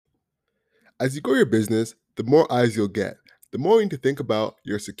As you grow your business, the more eyes you'll get, the more you need to think about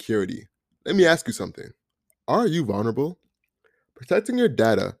your security. Let me ask you something. Are you vulnerable? Protecting your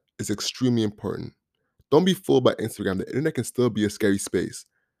data is extremely important. Don't be fooled by Instagram. The internet can still be a scary space.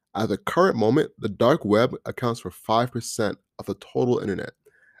 At the current moment, the dark web accounts for 5% of the total internet,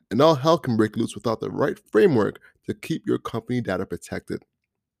 and all hell can break loose without the right framework to keep your company data protected.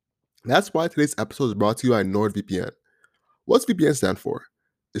 That's why today's episode is brought to you by NordVPN. What's VPN stand for?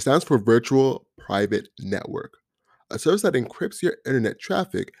 It stands for Virtual Private Network, a service that encrypts your internet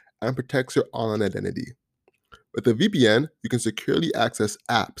traffic and protects your online identity. With a VPN, you can securely access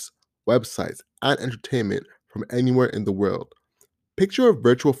apps, websites, and entertainment from anywhere in the world. Picture a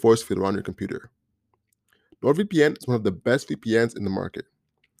virtual force field around your computer. NordVPN is one of the best VPNs in the market.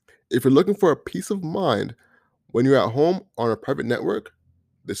 If you're looking for a peace of mind when you're at home on a private network,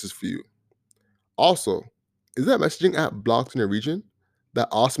 this is for you. Also, is that messaging app blocked in your region? That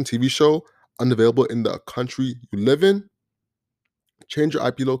awesome TV show unavailable in the country you live in? Change your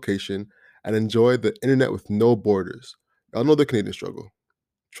IP location and enjoy the internet with no borders. Y'all know the Canadian struggle.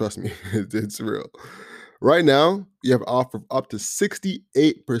 Trust me, it's real. Right now, you have an offer of up to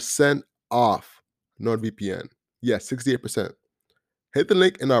 68% off NordVPN. Yes, 68%. Hit the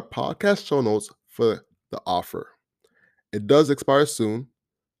link in our podcast show notes for the offer. It does expire soon,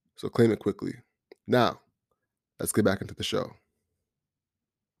 so claim it quickly. Now, let's get back into the show.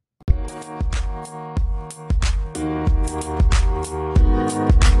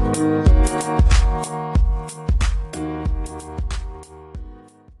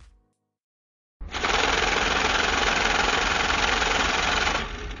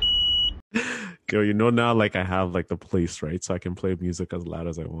 Yo, now like I have like the place, right? So I can play music as loud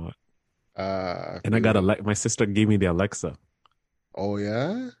as I want. And I got my sister gave me the Alexa. Oh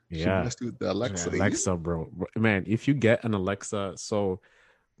yeah? Yeah. She blessed you with the Alexa. Yeah, Alexa, bro. Man, if you get an Alexa, so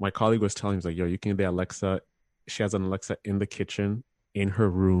my colleague was telling me, like, yo, you can get the Alexa. She has an Alexa in the kitchen, in her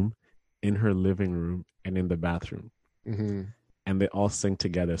room, in her living room, and in the bathroom. Mm-hmm. And they all sync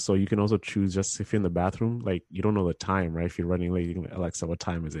together. So you can also choose, just if you're in the bathroom, like you don't know the time, right? If you're running late, you can Alexa, what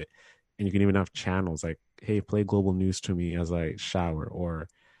time is it? And you can even have channels like, hey, play global news to me as I shower. Or,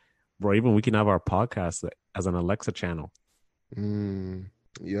 bro, even we can have our podcast as an Alexa channel.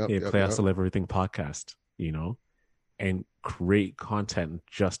 Hey, play Hustle Everything podcast, and create content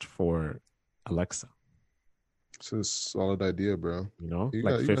just for Alexa. It's a solid idea, bro.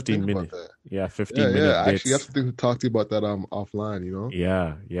 Like 15 minutes. Yeah, 15 minutes. Yeah, actually, I have to talk to you about that offline,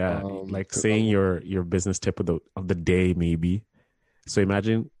 Yeah. Like saying your business tip of the day, maybe. So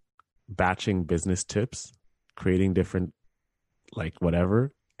imagine batching business tips, creating different, like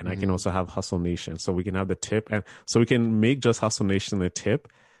whatever. And I can also have Hustle Nation. So we can have the tip. And so we can make just Hustle Nation the tip.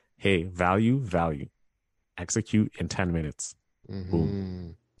 Hey, value. Execute in 10 minutes.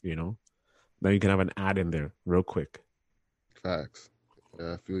 Boom. Now you can have an ad in there real quick. Facts.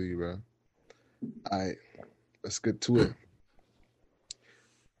 Yeah, I feel you, bro. All right, let's get to it.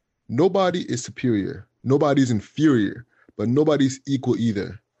 Nobody is superior. Nobody's inferior. But nobody's equal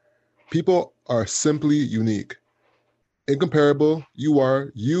either. People are simply unique. Incomparable. You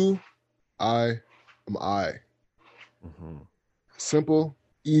are you. I am I. Simple,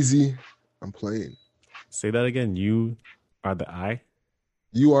 easy, I'm plain. Say that again. You are the I.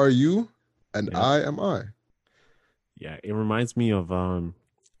 You are you, and I am I. Yeah, it reminds me of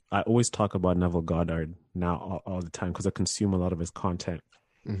I always talk about Neville Goddard now all the time because I consume a lot of his content.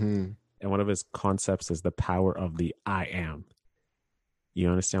 And one of his concepts is the power of the I am. You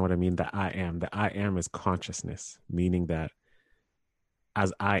understand what I mean? The I am. The I am is consciousness, meaning that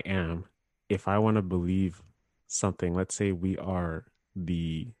as I am, if I want to believe something, let's say we are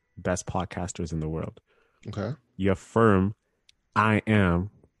the best podcasters in the world. Okay. You affirm, I am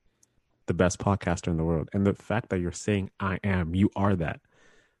the best podcaster in the world. And the fact that you're saying I am, you are that,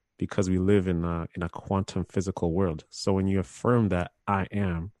 because we live in a quantum physical world. So when you affirm that I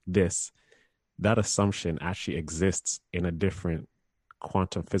am this, that assumption actually exists in a different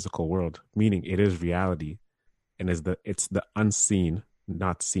quantum physical world, meaning it is reality, and it's the unseen,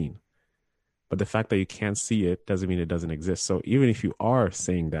 not seen. But the fact that you can't see it doesn't mean it doesn't exist. So even if you are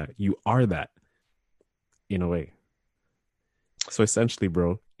saying that, you are that in a way. So essentially,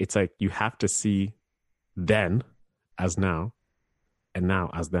 bro, it's like you have to see then as now and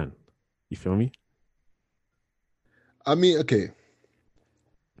now as then. You feel me? I mean, okay.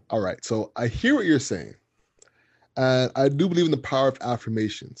 All right. So I hear what you're saying. And I do believe in the power of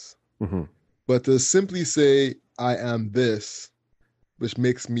affirmations. But to simply say, I am this, which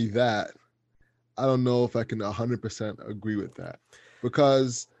makes me that, I don't know if I can 100% agree with that.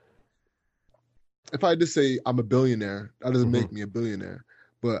 Because if I just say I'm a billionaire, that doesn't make me a billionaire.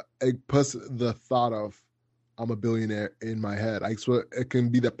 but it puts the thought of I'm a billionaire in my head. I swear it can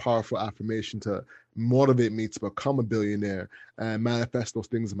be the powerful affirmation to motivate me to become a billionaire and manifest those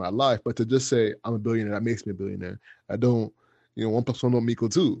things in my life. But to just say I'm a billionaire, that makes me a billionaire. I don't, one plus one don't equal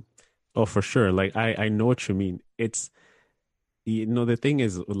two. Oh, for sure. Like I know what you mean. It's the thing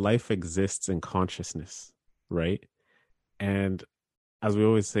is life exists in consciousness, right? And as we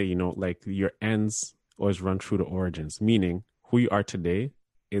always say, like your ends always run through the origins, meaning who you are today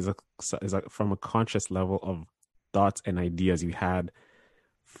is from a conscious level of thoughts and ideas you had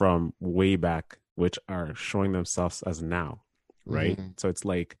from way back, which are showing themselves as now, right? Mm-hmm. So it's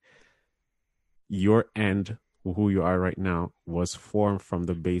like your end, who you are right now, was formed from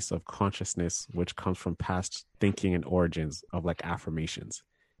the base of consciousness, which comes from past thinking and origins of like affirmations.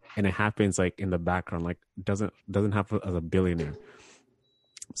 And it happens like in the background, like doesn't happen as a billionaire.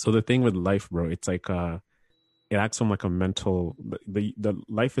 So the thing with life, bro, it's like it acts on like a mental the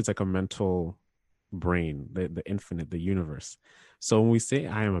life is like a mental brain, the infinite, the universe. So when we say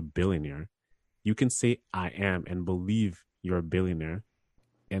I am a billionaire, you can say I am and believe you're a billionaire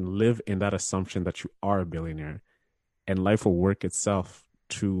and live in that assumption that you are a billionaire, and life will work itself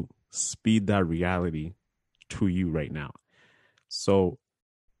to speed that reality to you right now. So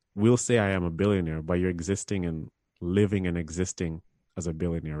we'll say I am a billionaire, but you're existing and living and existing as a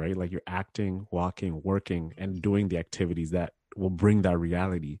billionaire, right? Like you're acting, walking, working, and doing the activities that will bring that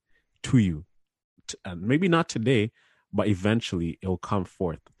reality to you. And maybe not today, but eventually it will come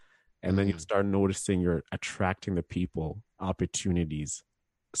forth. And then you Mm-hmm. start noticing you're attracting the people, opportunities,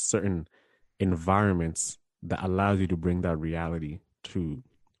 certain environments that allows you to bring that reality to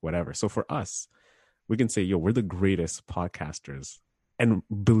whatever. So for us, we can say, yo, we're the greatest podcasters and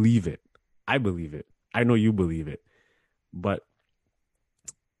believe it. I believe it. I know you believe it. But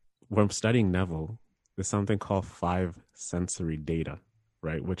when I'm studying Neville, there's something called five sensory data,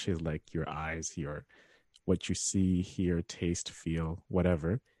 right? Which is like your eyes, your what you see, hear, taste, feel,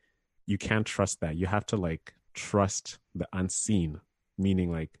 whatever. You can't trust that. You have to like trust the unseen,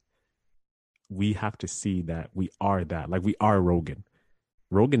 meaning like we have to see that we are that. Like we are Rogan.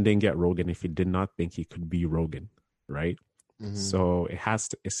 Rogan didn't get Rogan if he did not think he could be Rogan, right? Mm-hmm. So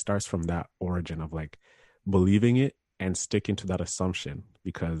it starts from that origin of like believing it and sticking to that assumption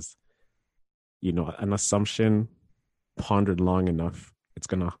because, an assumption pondered long enough, it's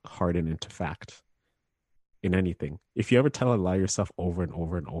going to harden into fact in anything. If you ever tell a lie yourself over and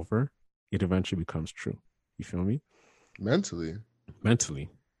over and over, it eventually becomes true. You feel me? Mentally.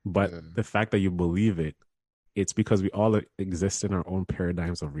 Mentally. But Yeah. the fact that you believe it, it's because we all exist in our own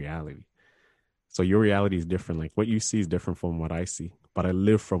paradigms of reality. So your reality is different. Like what you see is different from what I see, but I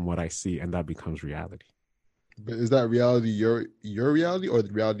live from what I see, and that becomes reality. But is that reality your reality or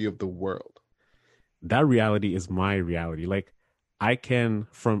the reality of the world? That reality is my reality. Like I can,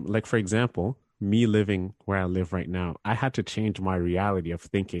 from like for example, me living where I live right now, I had to change my reality of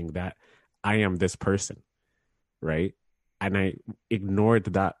thinking that I am this person, right? And I ignored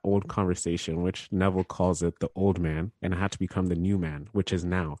that old conversation, which Neville calls it the old man, and I had to become the new man, which is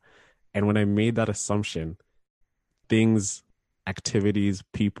now. And when I made that assumption, things, activities,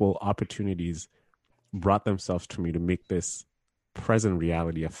 people, opportunities brought themselves to me to make this present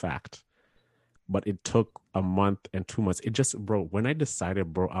reality a fact. But it took a month and 2 months. It just, bro, when I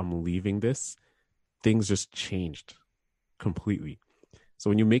decided, bro, I'm leaving this, things just changed completely. So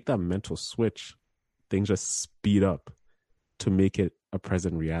when you make that mental switch, things just speed up to make it a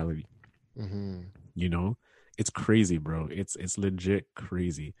present reality. Mm-hmm. You know, it's crazy, bro. It's legit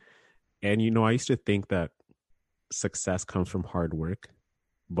crazy. And I used to think that success comes from hard work,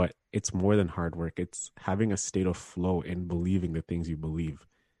 but it's more than hard work. It's having a state of flow and believing the things you believe,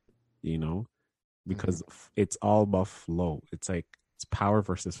 you know, Mm-hmm. because it's all about flow. It's like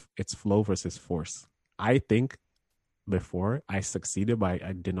it's flow versus force. I think before I succeeded, but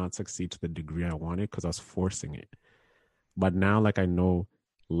I did not succeed to the degree I wanted because I was forcing it. But now, like I know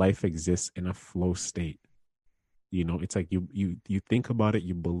life exists in a flow state. It's like you think about it,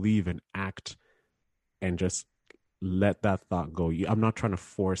 you believe and act and just let that thought go. I'm not trying to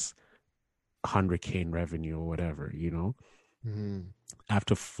force 100K in revenue or whatever. Mm-hmm. I have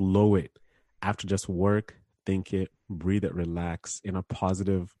to flow it. I have to just work, think it, breathe it, relax in a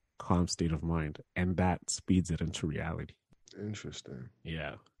positive, calm state of mind. And that speeds it into reality. Interesting.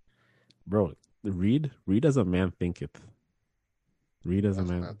 Yeah. Bro, read as a man thinketh. Read as a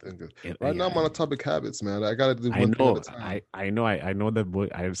That's what man. I think of. Right now, Yeah. I'm on atomic habits, man. I gotta do I one thing at a know, time. I know that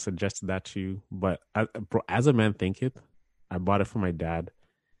book. I suggested that to you, but bro, as a man thinketh, I bought it for my dad,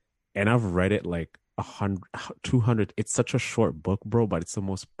 and I've read it like 100, 200. It's such a short book, bro, but it's the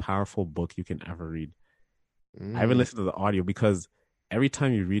most powerful book you can ever read. I haven't Mm. listened to the audio because every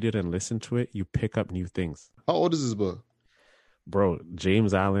time you read it and listen to it, you pick up new things. How old is this book? Bro,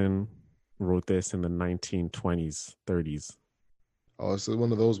 James Allen wrote this in the 1920s, 30s. Oh, it's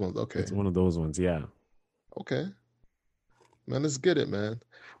one of those ones. Okay. It's one of those ones, yeah. Okay. Man, let's get it, man.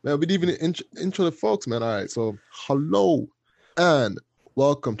 Man, we didn't even intro the folks, man. All right. So, hello and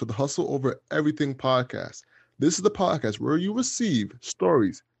welcome to the Hustle Over Everything podcast. This is the podcast where you receive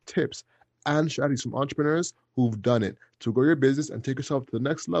stories, tips, and strategies from entrepreneurs who've done it to grow your business and take yourself to the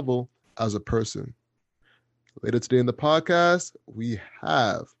next level as a person. Later today in the podcast, we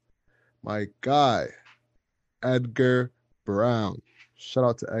have my guy, Edgar Brown. Shout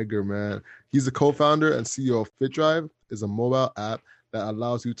out to Edgar, man. He's the co-founder and CEO of FitDrive. It's a mobile app that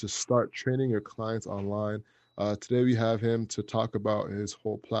allows you to start training your clients online. Today we have him to talk about his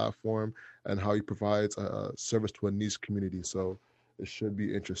whole platform and how he provides a service to a niche community. So it should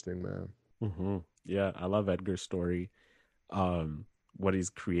be interesting, man. Mm-hmm. Yeah, I love Edgar's story, what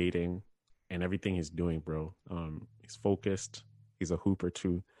he's creating and everything he's doing, bro. He's focused. He's a hooper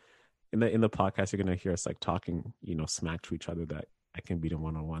too. In the podcast, you're gonna hear us like talking, smack to each other that I can beat him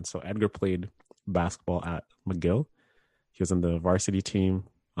one-on-one. So Edgar played basketball at McGill. He was on the varsity team.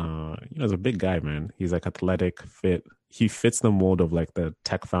 He's a big guy, man. He's like athletic, fit. He fits the mold of like the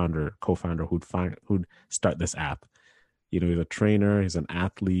tech founder, co-founder who'd start this app. He's a trainer. He's an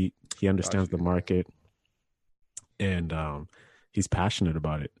athlete. He understands the market, and he's passionate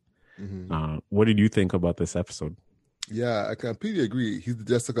about it. Mm-hmm. What did you think about this episode? Yeah, I completely agree. He's the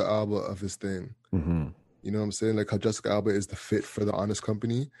Jessica Alba of his thing. Mm-hmm. You know what I'm saying? Like how Jessica Alba is the fit for the honest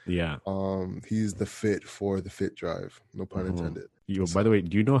company. Yeah. He's the fit for the FitDrive. No pun intended. By the way,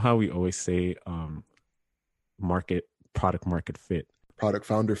 do you know how we always say product market fit? Product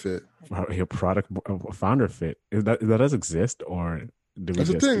founder fit. Product founder fit. That does exist, or do we That's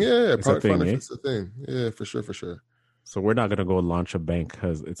a thing, yeah. Product founder fit's a thing. Yeah, for sure. So we're not gonna go launch a bank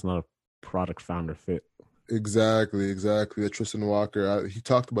because it's not a product founder fit. Exactly. Tristan Walker, he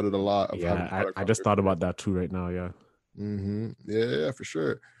talked about it a lot. Yeah, I just thought about that too right now. Yeah. Mm-hmm. Yeah, for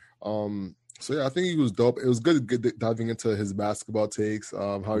sure. So yeah, I think he was dope. It was good diving into his basketball takes,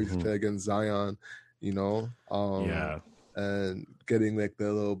 how he's playing against Zion, yeah, and getting like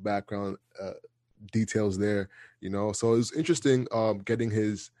the little background details there, So it was interesting getting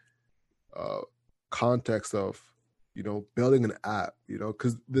his context of, building an app,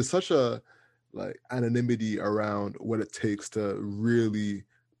 because there's such a like anonymity around what it takes to really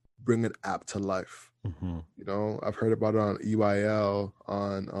bring an app to life. Mm-hmm. I've heard about it on EYL,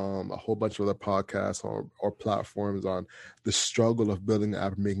 on a whole bunch of other podcasts or platforms on the struggle of building an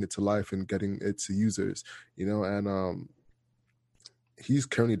app, making it to life and getting it to users, and he's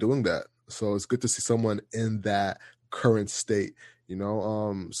currently doing that. So it's good to see someone in that current state,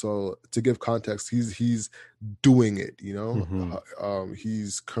 so to give context, he's doing it, Mm-hmm.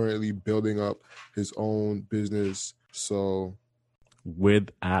 He's currently building up his own business. So with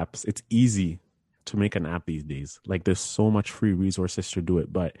apps, it's easy to make an app these days. Like there's so much free resources to do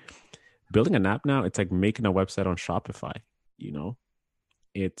it, but building an app now, it's like making a website on Shopify,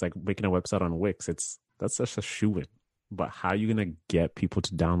 it's like making a website on Wix. That's just a shoo-in. But how are you going to get people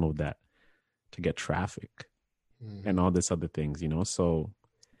to download that, to get traffic and all this other things, So,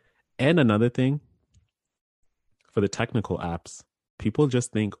 and another thing for the technical apps, people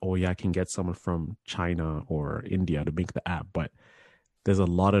just think, oh yeah, I can get someone from China or India to make the app. But there's a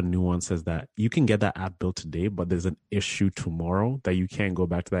lot of nuances that you can get that app built today, but there's an issue tomorrow that you can't go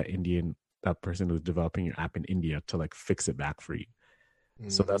back to that person who's developing your app in India to like fix it back for you.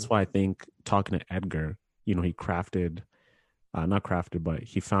 So that's why I think talking to Edgar, he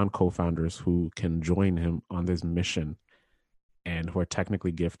he found co-founders who can join him on this mission and who are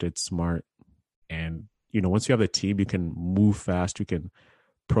technically gifted, smart. And, once you have a team, you can move fast, you can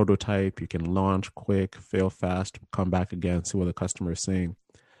prototype, you can launch quick, fail fast, come back again, see what the customer is saying.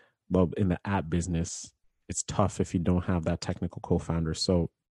 But in the app business, it's tough if you don't have that technical co-founder. So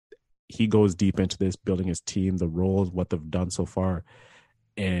he goes deep into this, building his team, the roles, what they've done so far,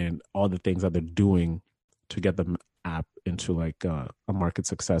 and all the things that they're doing to get the app into like a market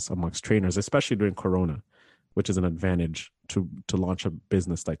success amongst trainers, especially during Corona, which is an advantage to launch a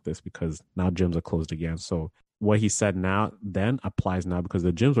business like this because now gyms are closed again. So what he said then applies now because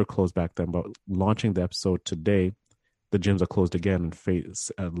the gyms were closed back then, but launching the episode today, the gyms are closed again and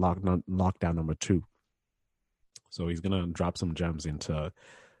face lockdown number 2. So he's going to drop some gems into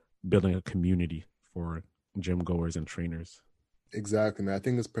building a community for gym goers and trainers. Exactly, man. I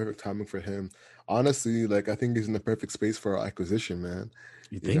think it's perfect timing for him. Honestly, like I think he's in the perfect space for acquisition, man.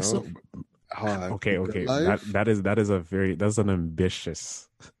 You think so? Okay. That's an ambitious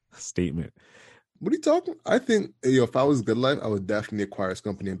statement. What are you talking? I think if I was Good Life, I would definitely acquire this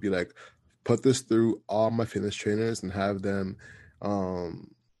company and be like, put this through all my fitness trainers and have them,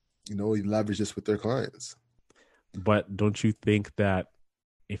 um, leverage this with their clients. But don't you think that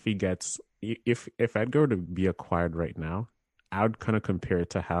if he gets if Edgar were to be acquired right now, I would kind of compare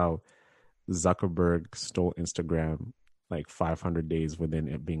it to how Zuckerberg stole Instagram like 500 days within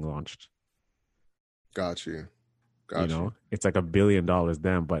it being launched. Got you. You Got you. know, it's like $1 billion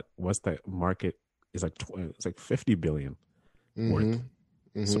then, but what's the market is like it's like 50 billion Mm-hmm. worth.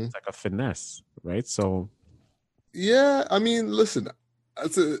 So Mm-hmm. it's like a finesse, right? So Yeah, I mean, listen,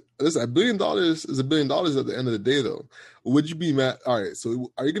 listen, $1 billion is $1 billion at the end of the day, though. Would you be mad? All right,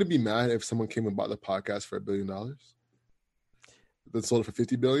 so are you gonna be mad if someone came and bought the podcast for $1 billion? Then sold it for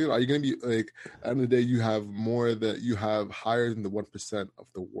 50 billion? Are you gonna be like at the end of the day you have more that you have higher than the 1% of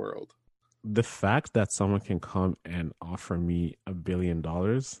the world? the fact that someone can come and offer me $1 billion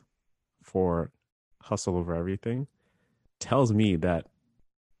for hustle over everything tells me that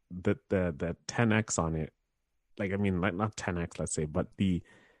the 10x on it, like I mean, like not 10x, let's say, but the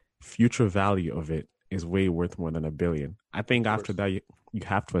future value of it is way worth more than $1 billion. I Of think after course. that, you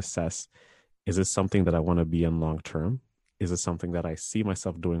have to assess: is this something that I want to be in long term? Is this something that I see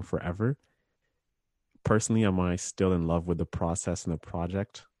myself doing forever? Personally, am I still in love with the process and the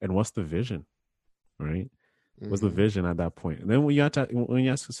project? And what's the vision, right? What's the Mm-hmm. vision at that point? And then when you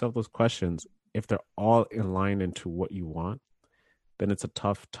ask yourself those questions, if they're all in line into what you want, then it's a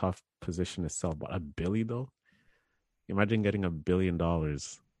tough position to sell. But a billy though, imagine getting $1 billion.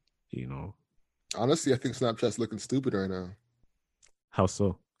 You know Honestly, I think Snapchat's looking stupid right now how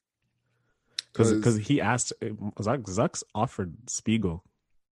so? Because because he asked Zucks offered Spiegel,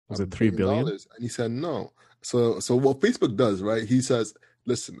 a was it three billion billion? dollars, and he said no. So what Facebook does, right? He says,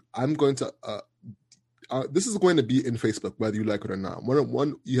 "Listen, I'm going to this is going to be in Facebook, whether you like it or not.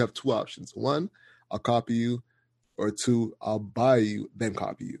 One, you have two options. One, I'll copy you, or two, I'll buy you, then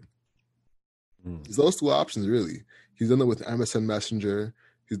copy you. Mm. It's those two options, really. He's done it with MSN Messenger.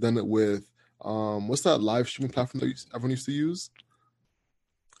 He's done it with what's that live streaming platform that everyone used to use?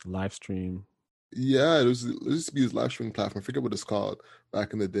 Live stream. Yeah, it used to be his live streaming platform. I forget what it's called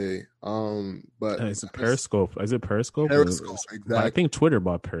back in the day. But Is it Periscope? Is it Periscope? Periscope, But I exactly. think Twitter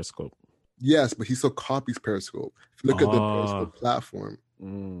bought Periscope. Yes, but he still copies Periscope. If you look at the Oh, Periscope platform,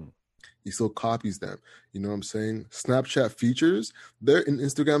 mm, he still copies them. You know what I'm saying? Snapchat features, they're in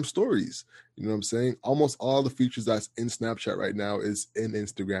Instagram stories. You know what I'm saying? Almost all the features that's in Snapchat right now is in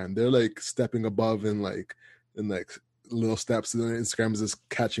Instagram. They're like stepping above in like little steps, and then Instagram is just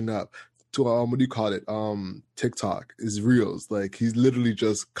catching up. To what do you call it? TikTok is reels. Like he's literally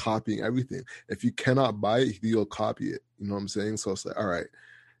just copying everything. If you cannot buy it, he'll copy it. You know what I'm saying? So it's like, all right.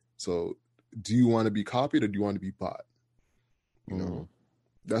 So do you want to be copied or do you want to be bought? You mm. know?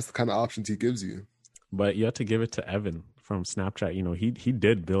 That's the kind of options he gives you. But you have to give it to Evan from Snapchat. You know, he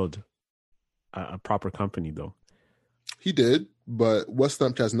did build a proper company though. He did, but what's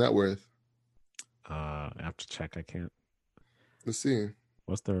Snapchat's net worth? I have to check. I can't. Let's see.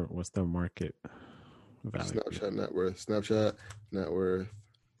 What's their market value? Snapchat net worth. Snapchat net worth.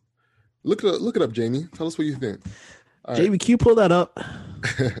 Look it up, Jamie. Tell us what you think. All right. Jamie, can you pull that up?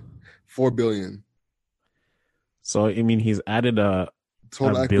 4 billion. So I mean, he's added a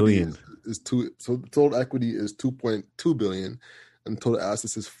Total equity billion. is two. So total equity is 2.2 billion, and total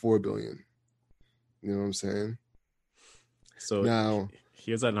assets is 4 billion. You know what I'm saying? So Now,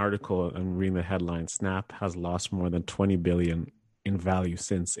 here's an article. I'm reading the headline. Snap has lost more than 20 billion in value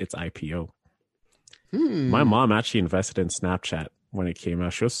since its IPO. My hmm, mom actually invested in Snapchat when it came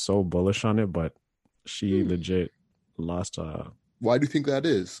out. She was so bullish on it, but she hmm. legit lost. Why do you think that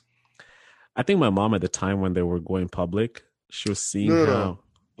is? I think my mom at the time when they were going public, she was seeing No, no, no. how.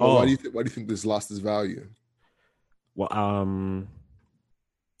 Well, Oh, why do you think this lost its value? well,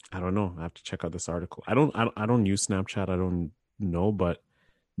 I don't know. I have to check out this article. I don't use Snapchat. I don't know, but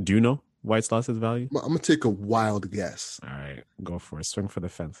do you know why it's lost its value? I'm gonna take a wild guess. All right, go for it. Swing for the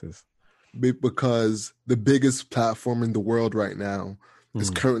fences. Because the biggest platform in the world right now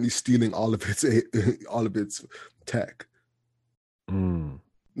is Mm. currently stealing all of its all of its tech. Mm.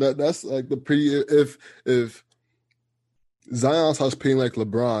 That's like the pretty if Zion starts paying like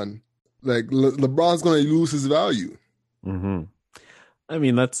LeBron, like LeBron's gonna lose his value. Hmm. I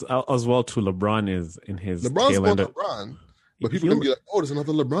mean, that's as well too. LeBron is in his LeBron's tail going end. LeBron, but people are gonna He'll be like, oh, there's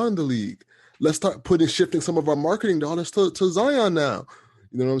another LeBron in the league. Let's start shifting some of our marketing dollars to Zion now.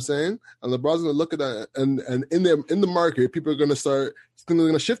 You know what I'm saying? And LeBron's gonna look at that, and in the market, people are gonna start. It's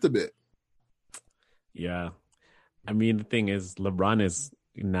gonna shift a bit. Yeah. I mean, the thing is, LeBron is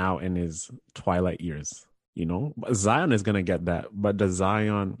now in his twilight years. You know, Zion is gonna get that, but does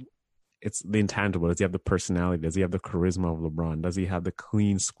Zion It's the intangible. Does he have the personality? Does he have the charisma of LeBron? Does he have the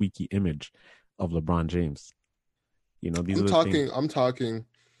clean, squeaky image of LeBron James? These are the things. I'm talking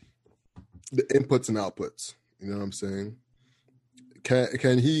the inputs and outputs. You know what I'm saying?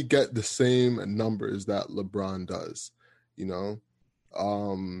 Can he get the same numbers that LeBron does? You know,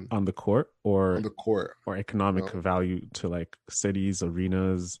 On the court on the court, or economic value to like cities,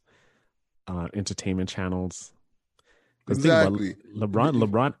 arenas, entertainment channels. Exactly.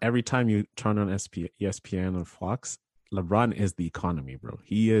 LeBron, every time you turn on ESPN or Fox, LeBron is the economy, bro.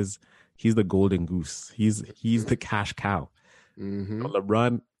 He's the golden goose. He's the cash cow.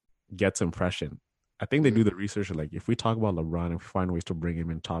 LeBron gets impression. I think they do the research. Like, if we talk about LeBron and find ways to bring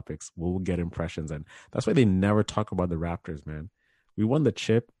him in topics, we'll get impressions. And that's why they never talk about the Raptors, man. We won the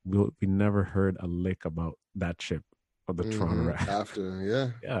chip. We never heard a lick about that chip of the Toronto Raptors.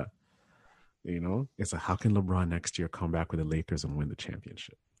 After, yeah. It's like, how can LeBron next year come back with the Lakers and win the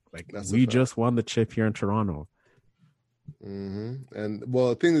championship? Like, we just won the chip here in Toronto. And well,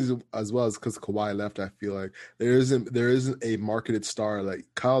 the thing is, as well as because Kawhi left, I feel like there isn't a marketed star like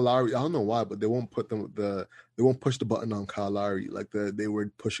Kyle Lowry. I don't know why, but they won't push the button on Kyle Lowry like they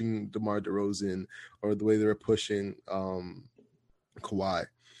were pushing DeMar DeRozan, or the way they were pushing Kawhi.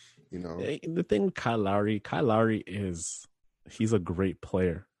 The thing with Kyle Lowry he's a great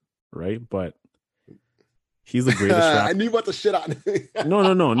player, right? But he's the greatest rapper. I knew about the shit on him. No.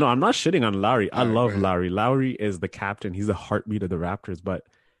 I'm not shitting on Lowry. I love Lowry. Lowry is the captain. He's the heartbeat of the Raptors, but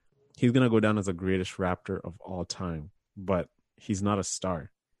he's going to go down as the greatest Raptor of all time. But he's not a star.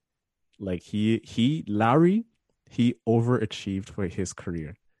 Like, Lowry, he overachieved for his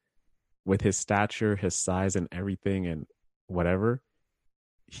career. With his stature, his size, and everything, and whatever,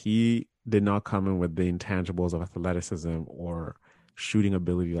 he did not come in with the intangibles of athleticism or shooting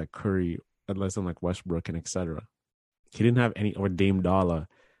ability like Curry, unless like Westbrook and etc. He didn't have any, or Dame Dollar,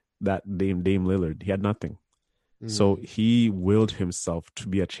 that Dame Lillard. He had nothing. So he willed himself to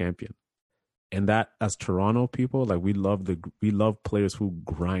be a champion. And that, as Toronto people, like, we love players who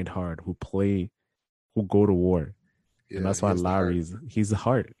grind hard, who go to war. Yeah, and that's why he's a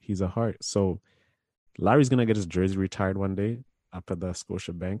heart. He's a heart. So Larry's gonna get his jersey retired one day after the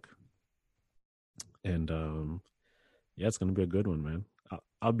Scotia Bank. And it's gonna be a good one, man.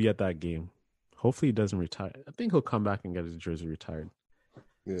 I'll be at that game. Hopefully he doesn't retire. I think he'll come back and get his jersey retired.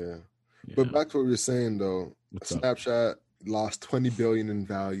 Yeah. But back to what we were saying though, Snapchat lost $20 billion in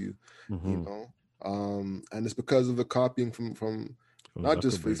value, and it's because of the copying from not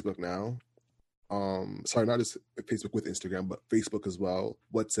just Facebook now. Not just Facebook with Instagram, but Facebook as well,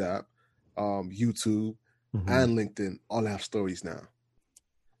 WhatsApp, YouTube, and LinkedIn all have stories now.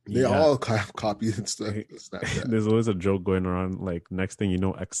 They all have copies and stuff. There's always a joke going around, like, next thing you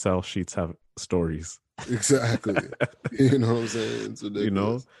know, Excel sheets have stories. Exactly. You know what I'm saying? It's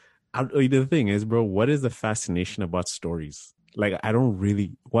ridiculous. The thing is, bro, what is the fascination about stories? Like, I don't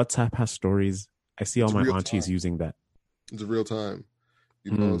really... WhatsApp has stories. I see all my aunties using that. It's real time.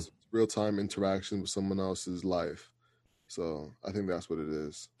 It's real-time interaction with someone else's life. So I think that's what it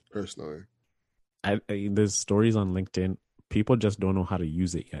is, personally. There's stories on LinkedIn. People just don't know how to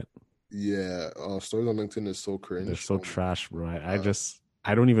use it yet. Yeah, stories on LinkedIn is so cringe. They're so trash, bro.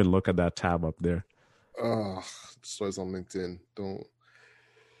 I don't even look at that tab up there. Stories on LinkedIn don't.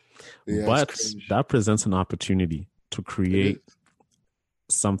 Yeah, but that presents an opportunity to create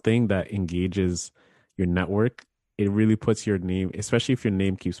something that engages your network. It really puts your name, especially if your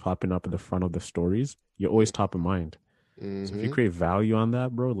name keeps popping up at the front of the stories, you're always top of mind. So if you create value on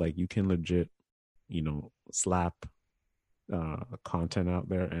that, bro, like, you can legit, slap content out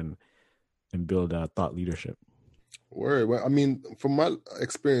there and build thought leadership. Word. Well, I mean, from my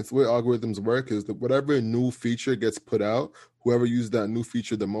experience, the way algorithms work is that whatever new feature gets put out, whoever uses that new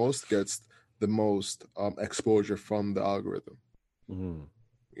feature the most gets the most exposure from the algorithm.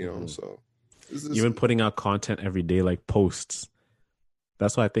 So even putting out content every day, like posts.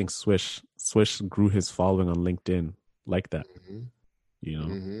 That's why I think Swish grew his following on LinkedIn like that.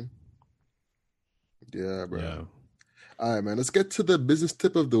 Yeah, bro. Yeah. All right, man. Let's get to the business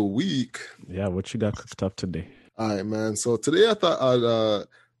tip of the week. Yeah, what you got cooked up today? All right, man. So today I thought I'd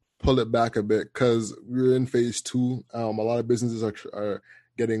pull it back a bit because we're in phase 2. A lot of businesses are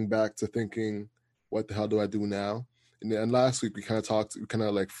getting back to thinking, what the hell do I do now? And last week we kind of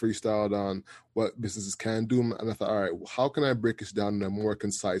freestyled on what businesses can do. And I thought, all right, how can I break this down in a more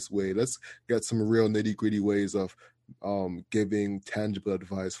concise way? Let's get some real nitty-gritty ways of giving tangible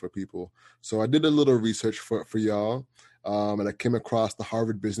advice for people. So I did a little research for y'all, and I came across the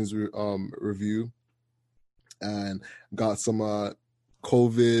Harvard Business Review and got some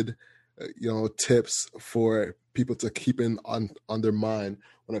COVID tips for people to keep on their mind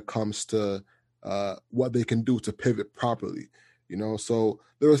when it comes to what they can do to pivot properly. So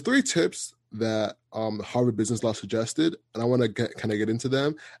there was 3 tips that the Harvard Business Law suggested, and I want to get into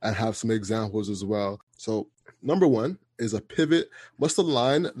them and have some examples as well. So number 1 is a pivot must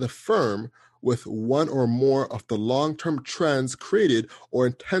align the firm with one or more of the long-term trends created or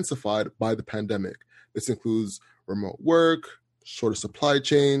intensified by the pandemic. This includes remote work, shorter supply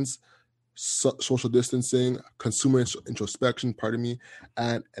chains, social distancing, consumer introspection,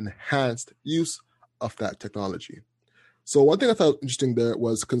 and enhanced use of that technology. So one thing I thought interesting there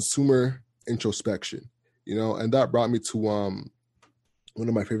was consumer introspection, and that brought me to one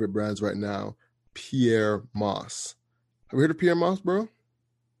of my favorite brands right now, Pierre Moss. Have you heard of Pierre Moss, bro?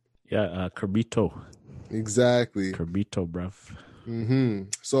 Yeah, Curbito. Exactly. Curbito, bruv. Mm-hmm.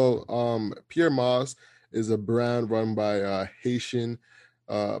 So Pierre Moss is a brand run by a Haitian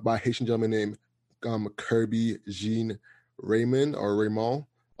gentleman named Kirby Jean Raymond or Raymond.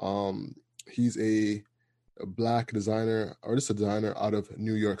 He's a Black designer, or just a designer out of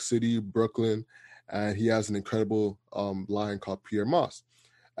New York City, Brooklyn, and he has an incredible line called Pierre Moss,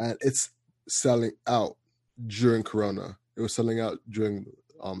 and it's selling out during Corona. It was selling out during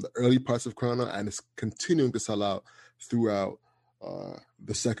the early parts of Corona, and it's continuing to sell out throughout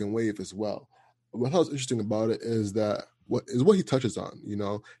the second wave as well. What I thought was interesting about it is that what he touches on.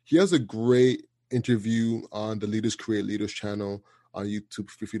 He has a great interview on the Leaders Create Leaders channel on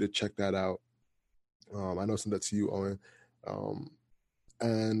YouTube. Feel free to check that out. I know I sent that to you, Owen.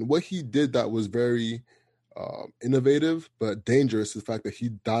 And what he did that was very innovative but dangerous is the fact that he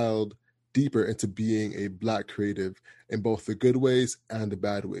dialed deeper into being a Black creative in both the good ways and the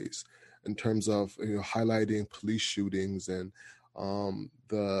bad ways, in terms of highlighting police shootings and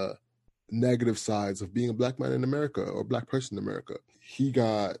the negative sides of being a Black man in America or Black person in America. He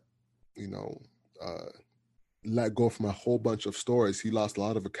got let go from a whole bunch of stores. He lost a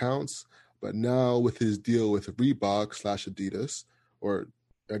lot of accounts. But now with his deal with Reebok / Adidas, or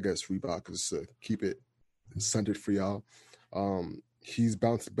I guess Reebok is to keep it centered for y'all, he's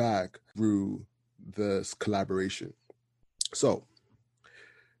bounced back through this collaboration. So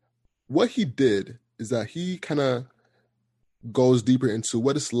what he did is that he kind of goes deeper into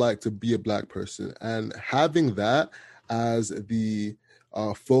what it's like to be a Black person, and having that as the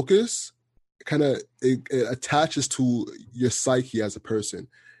focus kind of it attaches to your psyche as a person.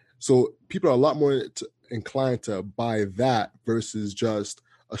 So people are a lot more inclined to buy that versus just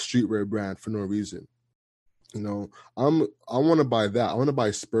a streetwear brand for no reason. I want to buy that. I want to buy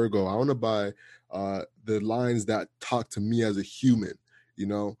Spurgo. I want to buy the lines that talk to me as a human.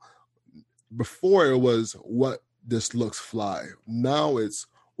 Before it was what this looks fly. Now it's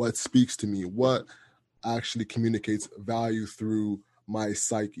what speaks to me, what actually communicates value through my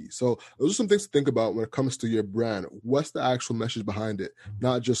psyche. So those are some things to think about when it comes to your brand. What's the actual message behind it?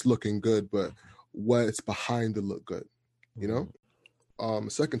 Not just looking good, but what's behind the look good.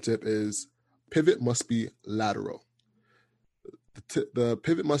 Second tip is pivot must be lateral. The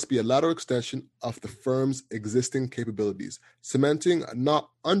pivot must be a lateral extension of the firm's existing capabilities, cementing, not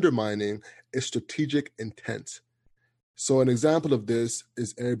undermining, its strategic intent. So an example of this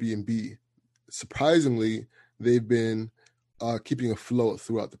is Airbnb. Surprisingly, they've been keeping afloat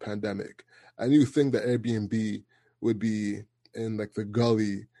throughout the pandemic. And you think that Airbnb would be in like the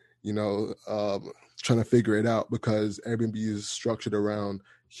gully, trying to figure it out, because Airbnb is structured around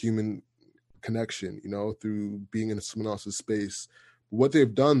human connection, through being in someone else's space. What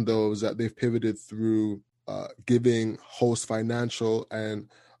they've done, though, is that they've pivoted through giving hosts, financial and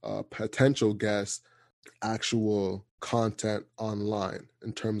potential guests, actual content online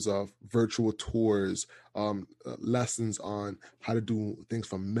in terms of virtual tours, lessons on how to do things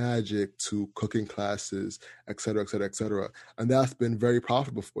from magic to cooking classes, et cetera, et cetera, et cetera. And that's been very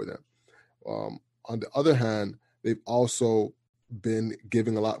profitable for them. On the other hand, they've also been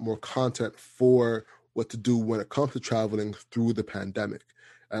giving a lot more content for what to do when it comes to traveling through the pandemic.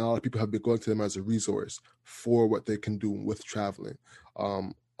 And a lot of people have been going to them as a resource for what they can do with traveling.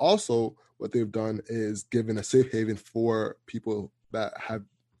 Also, what they've done is given a safe haven for people that have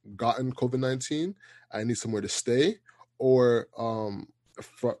gotten COVID-19 and need somewhere to stay, or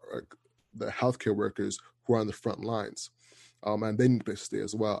for the healthcare workers who are on the front lines. And they need a place to stay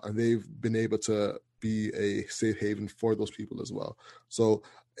as well. And they've been able to be a safe haven for those people as well. So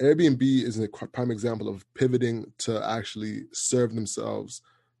Airbnb is a prime example of pivoting to actually serve themselves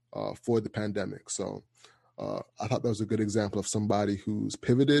for the pandemic. So I thought that was a good example of somebody who's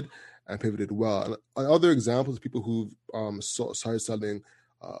pivoted and pivoted well. And other examples of people who've started selling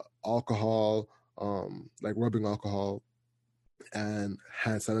alcohol, like rubbing alcohol and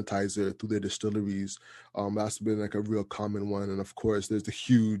hand sanitizer through their distilleries. That's been like a real common one. And of course, there's the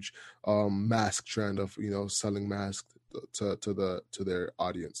huge mask trend of selling masks to their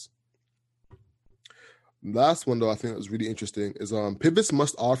audience. Last one, though, I think was really interesting is pivots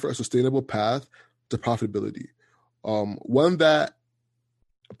must offer a sustainable path to profitability, one that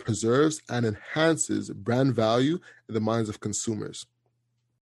preserves and enhances brand value in the minds of consumers.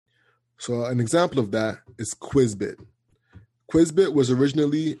 So an example of that is Quizbit. Quizbit was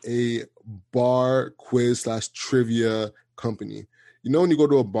originally a bar quiz / trivia company. When you go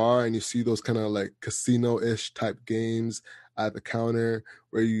to a bar and you see those kind of like casino-ish type games at the counter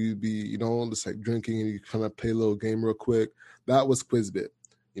where you be, just like drinking and you kind of play a little game real quick, that was Quizbit.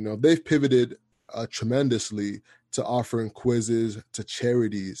 They've pivoted tremendously to offering quizzes to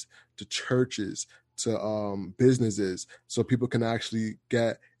charities, to churches, to businesses, so people can actually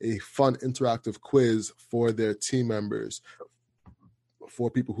get a fun interactive quiz for their team members, for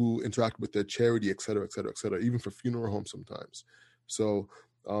people who interact with their charity, et cetera, et cetera, et cetera, even for funeral homes sometimes. So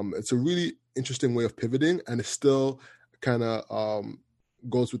it's a really interesting way of pivoting, and it still kind of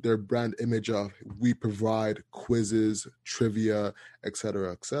goes with their brand image of we provide quizzes, trivia, et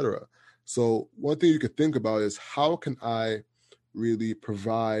cetera, et cetera. So one thing you could think about is how can I really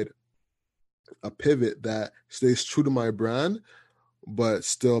provide a pivot that stays true to my brand, but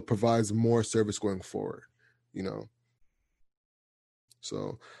still provides more service going forward,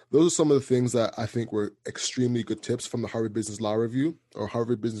 So those are some of the things that I think were extremely good tips from the Harvard Business Law Review or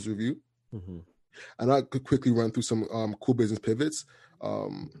Harvard Business Review. Mm-hmm. And I could quickly run through some cool business pivots.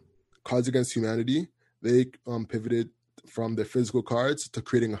 Cards Against Humanity, they pivoted from their physical cards to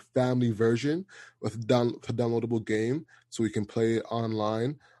creating a family version with a downloadable game so we can play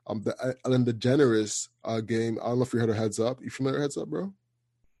online. The Ellen DeGeneres game, I don't know if you heard of Heads Up. You familiar with Heads Up, bro?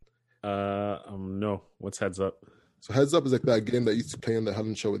 No. What's Heads Up? So Heads Up is like that game that used to play on the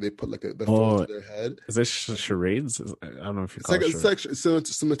Helen Show where they put like the phone to their head. Is this charades? I don't know if you call it charades.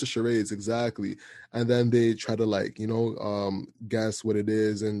 It's similar to charades, exactly. And then they try to guess what it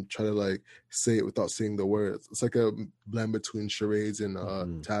is and try to say it without saying the words. It's like a blend between charades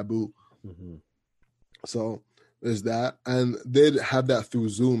and taboo. Mm-hmm. So there's that. And they'd have that through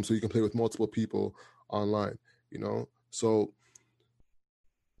Zoom so you can play with multiple people online, So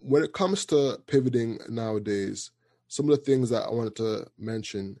when it comes to pivoting nowadays, some of the things that I wanted to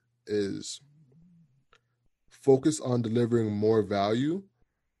mention is focus on delivering more value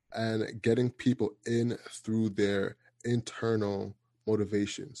and getting people in through their internal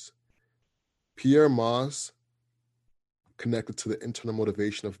motivations. Pierre Moss connected to the internal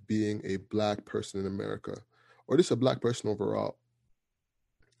motivation of being a Black person in America, or just a Black person overall.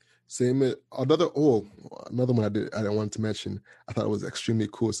 Another one I didn't want to mention, I thought it was extremely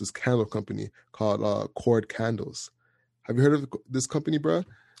cool. It's this candle company called Cord Candles. Have you heard of this company, bro?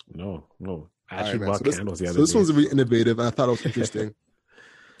 No. I actually bought candles the other day. So this one's really innovative, and I thought it was interesting.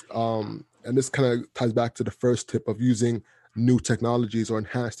 And this kind of ties back to the first tip of using new technologies or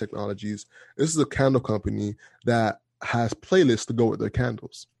enhanced technologies. This is a candle company that has playlists to go with their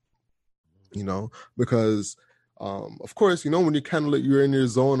candles, because of course, when you candle it, you're in your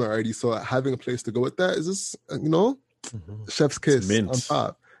zone already. So having a place to go with that is just, chef's kiss on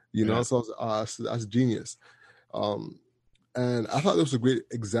top, so that's genius. And I thought this was a great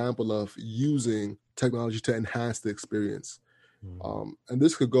example of using technology to enhance the experience. And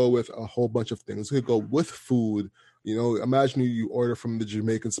this could go with a whole bunch of things. It could go with food. Imagine you order from the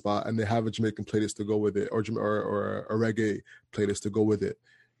Jamaican spot and they have a Jamaican playlist to go with it, or a reggae playlist to go with it.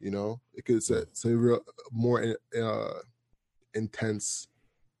 It's a real more intense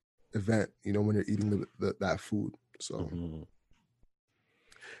event, when you're eating that food. So,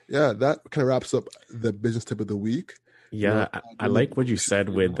 yeah, that kind of wraps up the business tip of the week. Yeah, I like what you said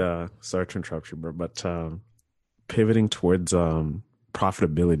with, sorry to interrupt you, bro, but pivoting towards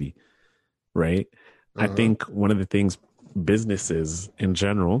profitability, right? I think one of the things businesses in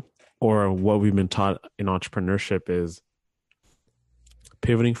general, or what we've been taught in entrepreneurship, is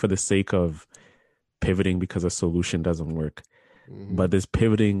pivoting for the sake of pivoting because a solution doesn't work. But this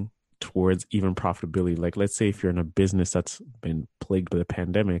pivoting towards even profitability, like let's say if you're in a business that's been plagued by the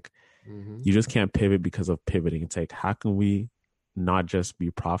pandemic, you just can't pivot because of pivoting. It's like, how can we not just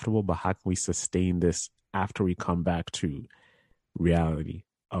be profitable, but how can we sustain this after we come back to reality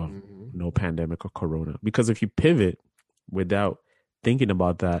of no pandemic or corona? Because if you pivot without thinking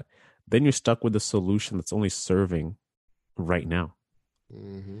about that, then you're stuck with a solution that's only serving right now.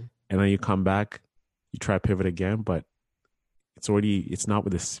 And then you come back, you try to pivot again, but it's not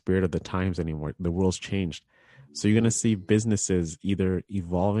with the spirit of the times anymore. The world's changed. So you're going to see businesses either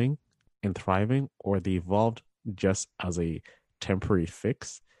evolving and thriving, or they evolved just as a temporary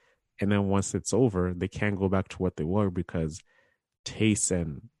fix. And then once it's over, they can't go back to what they were because tastes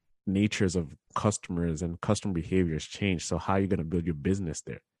and natures of customers and customer behaviors change. So how are you going to build your business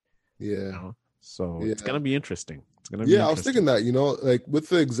there? You Yeah. know? So it's Yeah. going to be interesting. It's going to be Yeah, I was thinking interesting. that, like with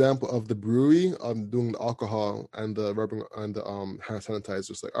the example of the brewery, doing the alcohol and the rubbing and the hand sanitizer.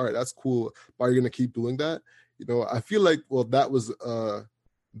 It's like, all right, that's cool. But are you gonna keep doing that? I feel like, well, that was a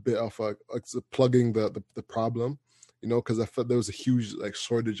bit of it's plugging the problem, because I felt there was a huge like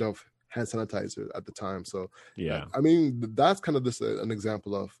shortage of hand sanitizer at the time. So, Yeah. I mean, that's kind of just an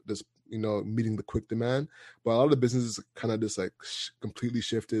example of this, meeting the quick demand. But a lot of the businesses kind of just like completely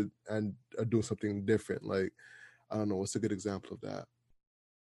shifted and are doing something different. Like, I don't know, what's a good example of that?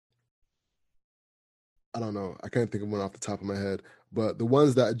 I don't know. I can't think of one off the top of my head. But the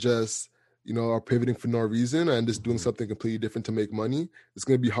ones that just, are pivoting for no reason and just doing Mhm. something completely different to make money, it's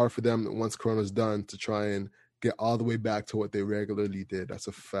going to be hard for them once Corona's done to try and get all the way back to what they regularly did. That's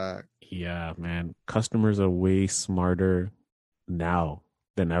a fact. Yeah, man. Customers are way smarter now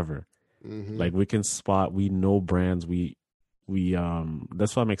than ever. Mm-hmm. Like we can spot, we know brands. That's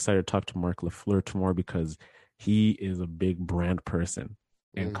why I'm excited to talk to Mark LaFleur tomorrow because he is a big brand person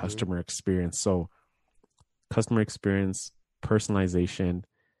and Mm-hmm. customer experience. So customer experience, personalization,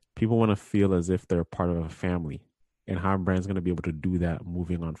 people want to feel as if they're part of a family, and how a brand's going to be able to do that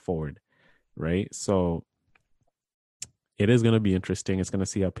moving on forward, right? So it is going to be interesting. It's going to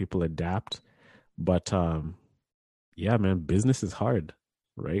see how people adapt, but yeah, man, business is hard,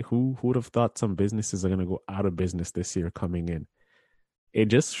 right? Who would have thought some businesses are going to go out of business this year coming in? It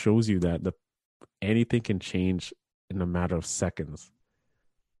just shows you that anything can change in a matter of seconds,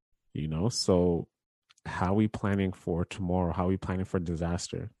 So how are we planning for tomorrow? How are we planning for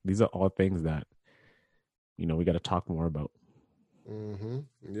disaster? These are all things that, we got to talk more about. Mm-hmm.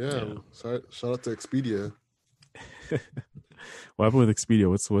 Yeah. Yeah. Shout out to Expedia. What happened with Expedia?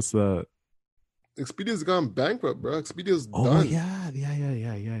 What's the Expedia's gone bankrupt, bro. Expedia's Oh done. yeah.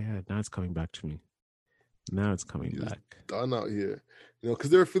 Now it's coming back to me. Now it's coming Expedia's back. done out here. Because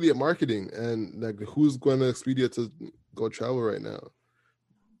they're affiliate marketing, and like, who's going to Expedia to go travel right now?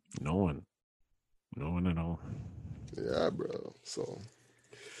 No one. No one at all. Yeah, bro. So,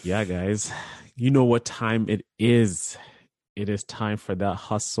 Yeah, guys. You know what time it is. It is time for that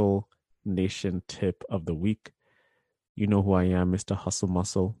Hustle Nation tip of the week. You know who I am, Mr. Hustle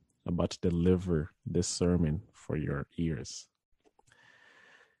Muscle, about to deliver this sermon for your ears.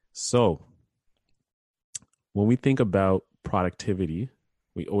 So, when we think about productivity,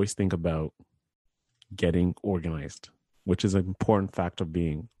 we always think about getting organized, which is an important fact of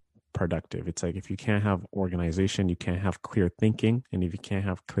being productive. It's like if you can't have organization, you can't have clear thinking. And if you can't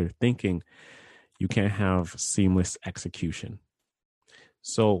have clear thinking, you can't have seamless execution.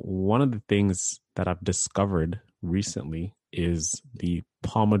 So, one of the things that I've discovered recently is the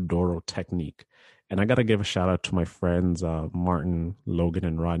Pomodoro technique. And I got to give a shout out to my friends, Martin, Logan,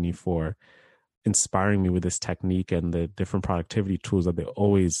 and Rodney, for inspiring me with this technique and the different productivity tools that they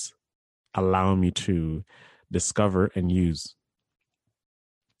always allow me to discover and use.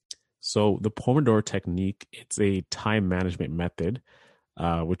 So the Pomodoro technique, it's a time management method,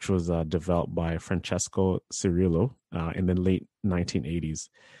 which was developed by Francesco Cirillo in the late 1980s.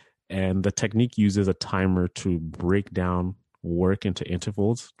 And the technique uses a timer to break down work into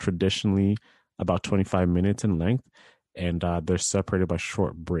intervals, traditionally about 25 minutes in length, and they're separated by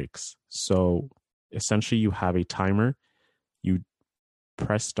short breaks. So essentially, you have a timer, you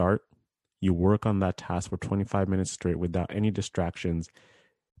press start, you work on that task for 25 minutes straight without any distractions.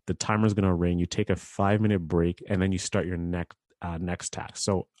 The timer's going to ring, you take a 5-minute break, and then you start your next task.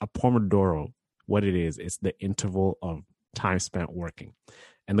 So a Pomodoro, what it is, it's the interval of time spent working.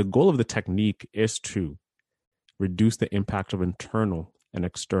 And the goal of the technique is to reduce the impact of internal and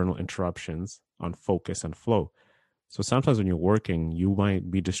external interruptions on focus and flow. So sometimes when you're working, you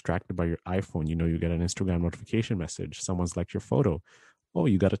might be distracted by your iPhone. You get an Instagram notification message. Someone's liked your photo. Oh,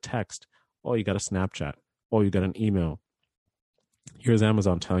 you got a text. Oh, you got a Snapchat. Oh, you got an email. Here's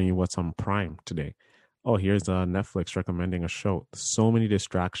Amazon telling you what's on Prime today. Oh, here's Netflix recommending a show. So many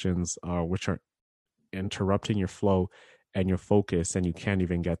distractions which are interrupting your flow and your focus, and you can't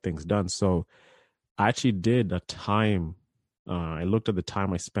even get things done. So I actually did a time. I looked at the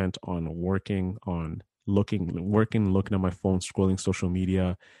time I spent on working, on looking at my phone, scrolling social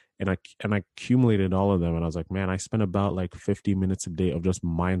media, and I accumulated all of them. And I was like, man, I spent about like 50 minutes a day of just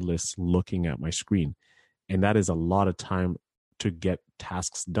mindless looking at my screen, and that is a lot of time to get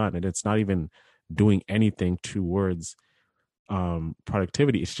tasks done. And it's not even doing anything towards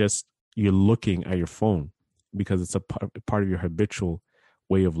productivity. It's just you're looking at your phone because it's a part of your habitual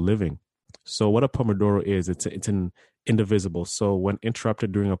way of living. So what a Pomodoro is, it's an indivisible. So when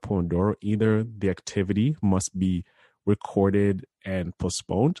interrupted during a Pomodoro, either the activity must be recorded and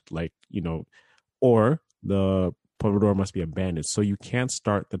postponed, like, or the Pomodoro must be abandoned. So you can't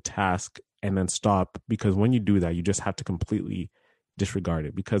start the task and then stop, because when you do that, you just have to completely disregard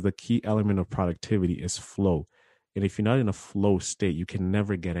it, because the key element of productivity is flow. And if you're not in a flow state, you can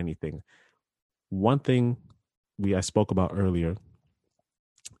never get anything. One thing I spoke about earlier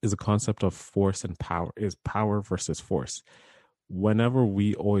is the concept of force and power, is power versus force. Whenever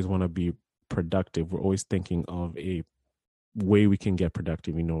we always want to be productive, we're always thinking of a way we can get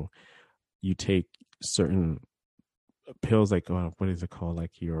productive. You take certain pills, like what is it called?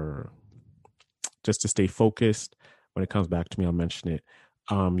 Like just to stay focused. When it comes back to me, I'll mention it.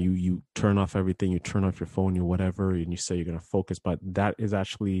 You turn off everything, you turn off your phone, you whatever, and you say you're going to focus, but that is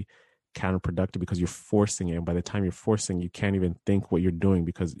actually counterproductive because you're forcing it. And by the time you're forcing, you can't even think what you're doing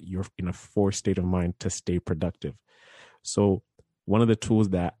because you're in a forced state of mind to stay productive. So one of the tools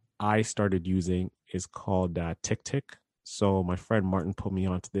that I started using is called TickTick. So my friend Martin put me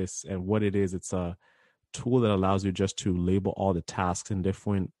onto this, and what it is, it's a tool that allows you just to label all the tasks in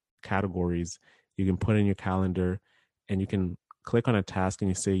different categories. You can put in your calendar and you can click on a task and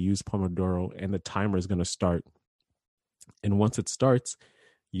you say use Pomodoro, and the timer is going to start. And once it starts,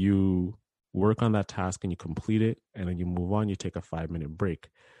 you work on that task and you complete it, and then you move on, you take a 5-minute break.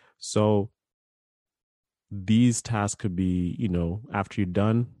 So these tasks could be, after you're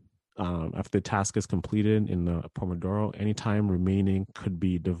done, after the task is completed in the Pomodoro, any time remaining could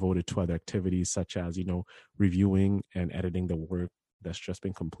be devoted to other activities such as, reviewing and editing the work that's just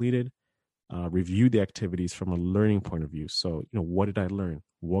been completed. Review the activities from a learning point of view. So, what did I learn?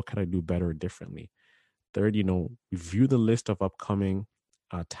 What could I do better or differently? Third, review the list of upcoming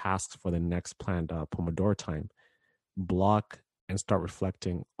tasks for the next planned Pomodoro time. Block and start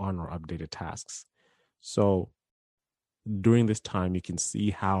reflecting on our updated tasks. So during this time, you can see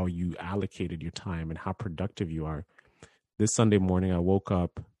how you allocated your time and how productive you are. This Sunday morning, I woke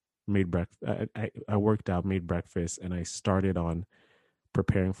up, made breakfast. I worked out, made breakfast, and I started on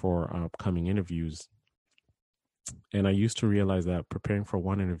preparing for upcoming interviews. And I used to realize that preparing for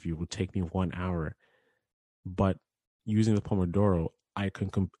one interview would take me 1 hour, but using the Pomodoro, I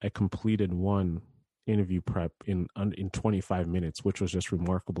completed one interview prep in 25 minutes, which was just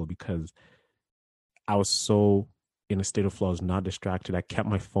remarkable because I was so in a state of flow. I was not distracted. I kept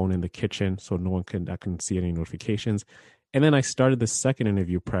my phone in the kitchen so I couldn't see any notifications. And then I started the second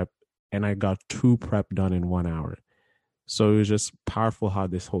interview prep and I got 2 prep done in 1 hour. So it was just powerful how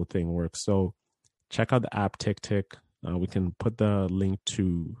this whole thing works. So check out the app TickTick. We can put the link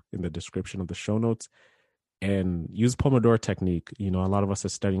in the description of the show notes, and use Pomodoro technique. A lot of us are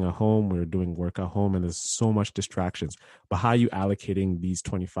studying at home. We're doing work at home and there's so much distractions. But how are you allocating these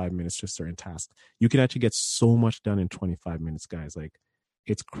 25 minutes to certain tasks? You can actually get so much done in 25 minutes, guys. Like,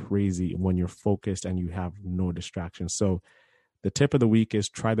 it's crazy when you're focused and you have no distractions. So the tip of the week is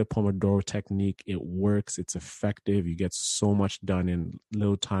try the Pomodoro technique. It works. It's effective. You get so much done in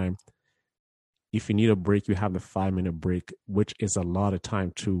little time. If you need a break, you have the 5-minute break, which is a lot of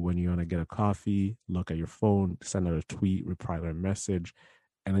time too when you want to get a coffee, look at your phone, send out a tweet, reply to a message,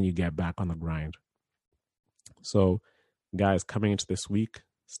 and then you get back on the grind. So guys, coming into this week,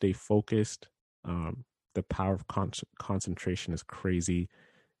 stay focused. The power of concentration is crazy.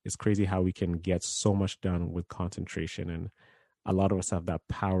 It's crazy how we can get so much done with concentration. And a lot of us have that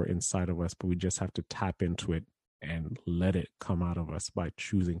power inside of us, but we just have to tap into it and let it come out of us by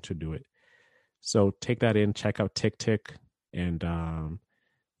choosing to do it. So take that in, check out TickTick. And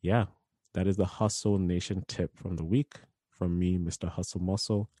that is the Hustle Nation tip from the week from me, Mr. Hustle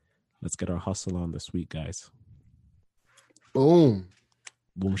Muscle. Let's get our hustle on this week, guys. Boom.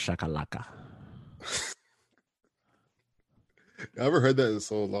 Boom shakalaka. I haven't heard that in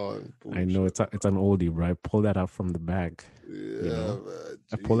so long. Boom, I know it's an oldie, bro. I pulled that out from the bag. Yeah, man.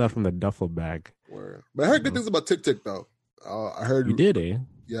 I pulled that from the duffel bag. Word. But I heard good things about TickTick though. I heard you did, eh?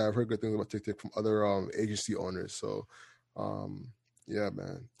 Yeah, I've heard good things about TickTick from other agency owners. So, yeah,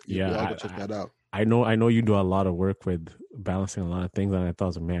 man. I'll go check that out. I know you do a lot of work with balancing a lot of things, and I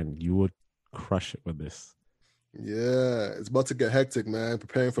thought, man, you would crush it with this. Yeah, it's about to get hectic, man.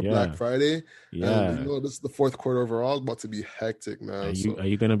 Preparing for Black Friday. Yeah. And this is the fourth quarter overall. It's about to be hectic, man. Are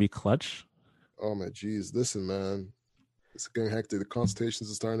you gonna be clutch? Oh my geez. Listen, man. It's getting hectic. The consultations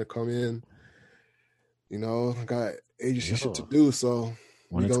are starting to come in. I got agency shit to do, so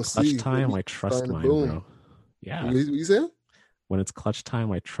when it's clutch time, I trust mine, bro. Yeah. What you say? When it's clutch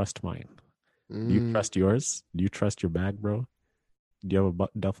time, I trust mine. Do you trust yours? Do you trust your bag, bro? Do you have a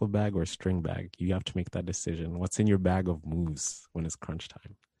duffel bag or a string bag? You have to make that decision. What's in your bag of moves when it's crunch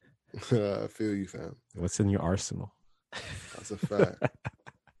time? I feel you, fam. What's in your arsenal? That's a fact.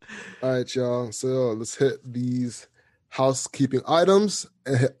 All right, y'all. So let's hit these housekeeping items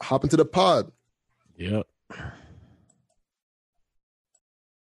and hop into the pod. Yep.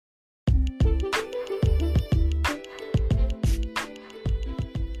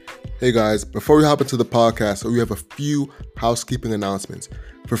 Hey guys, before we hop into the podcast, we have a few housekeeping announcements.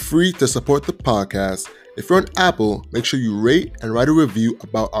 For free to support the podcast, if you're on Apple, make sure you rate and write a review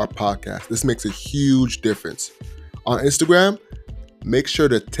about our podcast. This makes a huge difference. On Instagram, make sure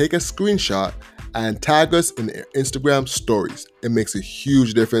to take a screenshot and tag us in the Instagram stories. It makes a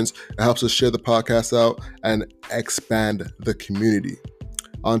huge difference. It helps us share the podcast out and expand the community.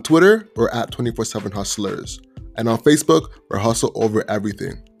 On Twitter, we're at 24/7 Hustlers. And on Facebook, we're Hustle Over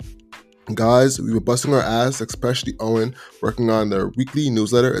Everything. Guys, we were busting our ass, especially Owen, working on their weekly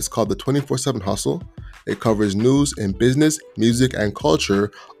newsletter. It's called the 24/7 Hustle. It covers news in business, music, and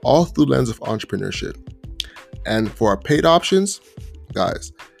culture, all through the lens of entrepreneurship. And for our paid options,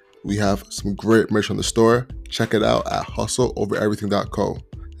 guys, we have some great merch on the store. Check it out at hustleovereverything.co.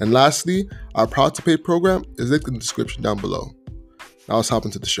 And lastly, our Proud to Pay program is linked in the description down below. Now let's hop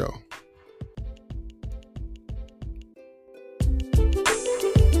into the show.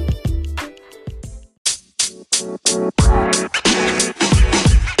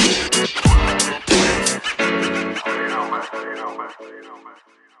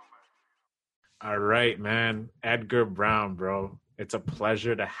 All right, man. Edgar Brown, bro. It's a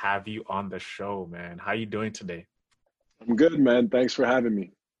pleasure to have you on the show, man. How you doing today? I'm good, man. Thanks for having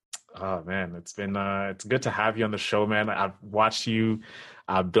me. Oh man, it's good to have you on the show, man. I've watched you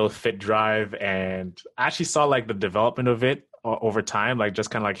build Fit Drive, and I actually saw like the development of it over time, like just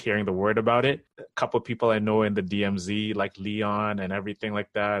kind of like hearing the word about it. A couple of people I know in the DMZ, like Leon and everything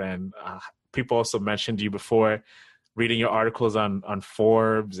like that, and people also mentioned you before. Reading your articles on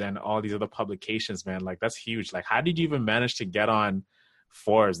Forbes and all these other publications, man, like that's huge. Like, how did you even manage to get on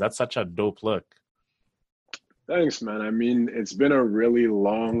Forbes? That's such a dope look. Thanks, man. I mean, it's been a really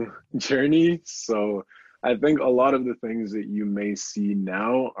long journey. So I think a lot of the things that you may see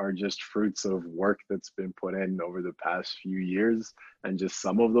now are just fruits of work that's been put in over the past few years. And just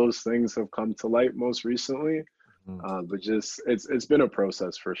some of those things have come to light most recently. But just it's been a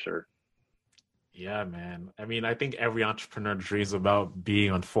process for sure. Yeah, man. I mean, I think every entrepreneur dreams about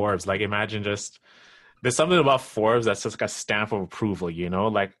being on Forbes. Like, imagine just there's something about Forbes that's just like a stamp of approval, you know?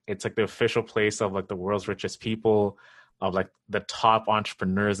 Like, it's like the official place of like the world's richest people, of like the top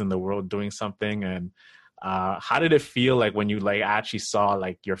entrepreneurs in the world doing something. And how did it feel like when you like actually saw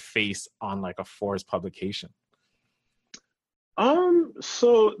like your face on like a Forbes publication?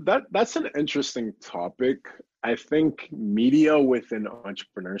 So that's an interesting topic. I think media within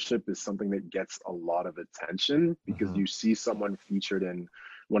entrepreneurship is something that gets a lot of attention because Hmm. you see someone featured in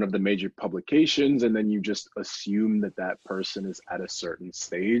one of the major publications, and then you just assume that that person is at a certain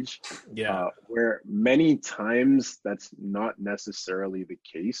stage, Yeah. where many times that's not necessarily the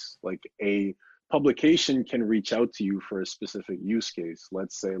case. Like a publication can reach out to you for a specific use case.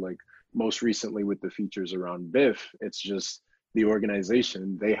 Let's say, like most recently with the features around BIF, it's just the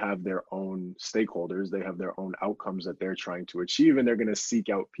organization, they have their own stakeholders, they have their own outcomes that they're trying to achieve, and they're going to seek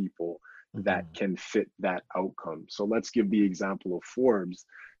out people that Hmm. can fit that outcome. So let's give the example of Forbes.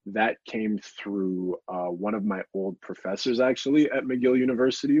 That came through one of my old professors actually at McGill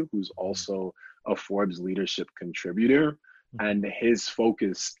University, who's also a Forbes leadership contributor. And his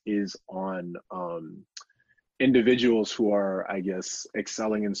focus is on individuals who are, I guess,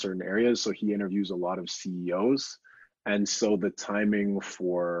 excelling in certain areas. So he interviews a lot of CEOs. And so the timing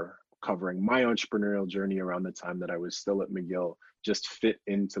for covering my entrepreneurial journey around the time that I was still at McGill just fit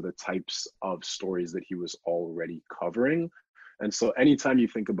into the types of stories that he was already covering. And so anytime you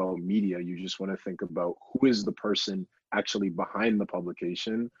think about media, you just want to think about who is the person actually behind the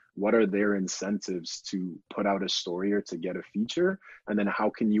publication, what are their incentives to put out a story or to get a feature, and then how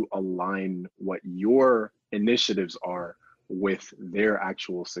can you align what your initiatives are with their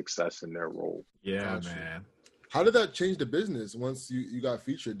actual success in their role. Yeah, Gotcha. man. How did that change the business once you got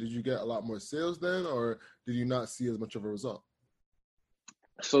featured? Did you get a lot more sales then, or did you not see as much of a result?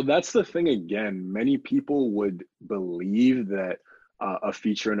 So that's the thing again. Many people would believe that a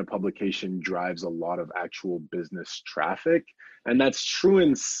feature in a publication drives a lot of actual business traffic. And that's true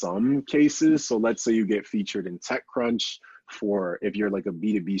in some cases. So let's say you get featured in TechCrunch for if you're like a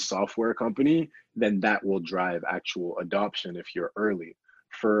B2B software company, then that will drive actual adoption if you're early.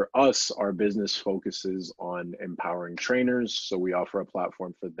 For us, our business focuses on empowering trainers. So we offer a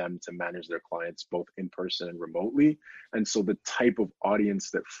platform for them to manage their clients both in person and remotely. And so the type of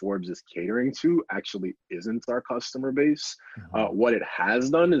audience that Forbes is catering to actually isn't our customer base. Mhm. What it has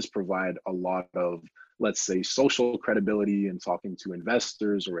done is provide a lot of let's say, social credibility and talking to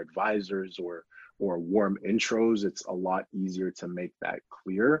investors or advisors or warm intros, it's a lot easier to make that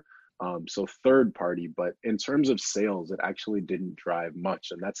clear. So third party, but in terms of sales, it actually didn't drive much.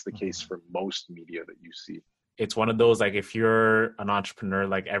 And that's the case for most media that you see. It's one of those, like, if you're an entrepreneur,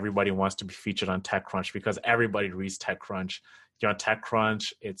 like, everybody wants to be featured on TechCrunch because everybody reads TechCrunch. You're on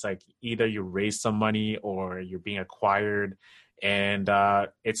TechCrunch, it's like either you raise some money or you're being acquired. And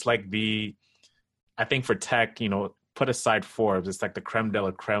it's like I think for tech, put aside Forbes, it's like the creme de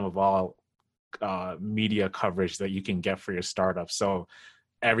la creme of all media coverage that you can get for your startup. So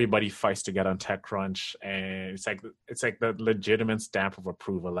everybody fights to get on TechCrunch, and it's like the legitimate stamp of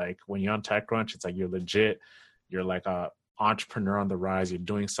approval. Like, when you're on TechCrunch, it's like you're legit. You're like a entrepreneur on the rise. You're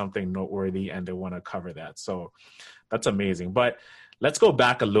doing something noteworthy, and they want to cover that. So that's amazing. But let's go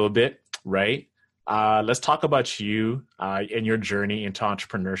back a little bit, right? Let's talk about you and your journey into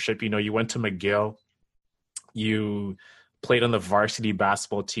entrepreneurship. You went to McGill. You played on the varsity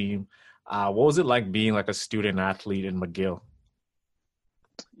basketball team. What was it like being like a student athlete in McGill?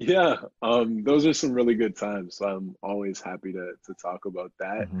 Yeah, those are some really good times. So I'm always happy to talk about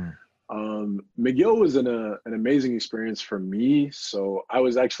that. McGill was an amazing experience for me. So I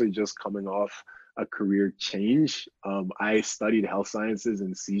was actually just coming off a career change. I studied health sciences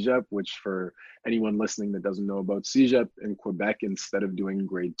in CEGEP, which, for anyone listening that doesn't know about CEGEP, in Quebec, instead of doing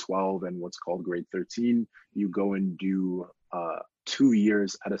grade 12 and what's called grade 13, you go and do 2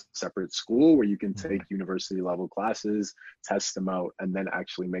 years at a separate school where you can take university level classes, test them out, and then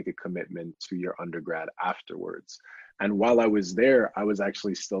actually make a commitment to your undergrad afterwards. And while I was there, I was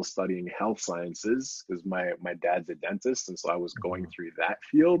actually still studying health sciences because my dad's a dentist. And so I was going through that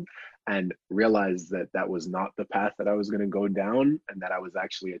field and realized that that was not the path that I was going to go down, and that I was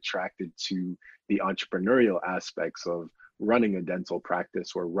actually attracted to the entrepreneurial aspects of running a dental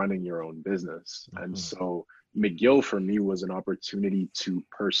practice or running your own business. And so McGill for me was an opportunity to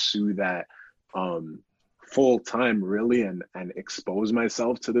pursue that full time, really, and expose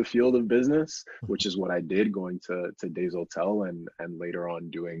myself to the field of business, which is what I did, going to Des Hotels and later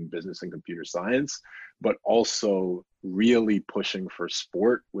on doing business and computer science, but also really pushing for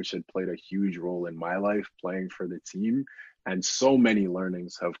sport, which had played a huge role in my life, playing for the team. And so many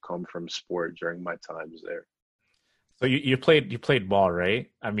learnings have come from sport during my times there. So you played ball, right?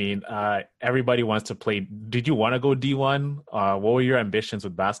 I mean, everybody wants to play. Did you want to go D1? What were your ambitions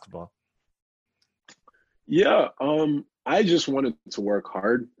with basketball? Yeah, I just wanted to work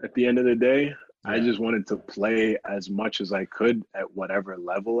hard at the end of the day. Yeah. I just wanted to play as much as I could at whatever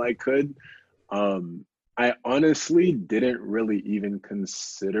level I could. I honestly didn't really even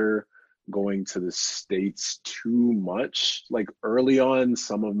consider going to the States too much. Like, early on,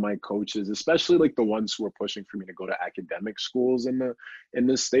 some of my coaches, especially like the ones who were pushing for me to go to academic schools in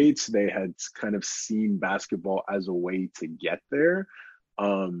the States, they had kind of seen basketball as a way to get there.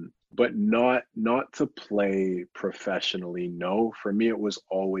 But not to play professionally. No, for me, it was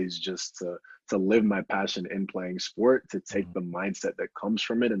always just to live my passion in playing sport, to take the mindset that comes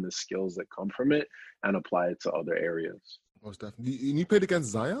from it and the skills that come from it and apply it to other areas. Most definitely. You played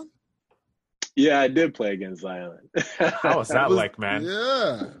against Zion? Yeah, I did play against Zion. How was that like, man?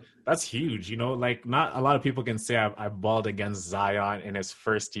 Yeah. That's huge. Like, not a lot of people can say I balled against Zion in his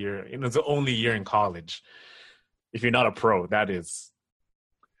first year. It's the only year in college. If you're not a pro, that is.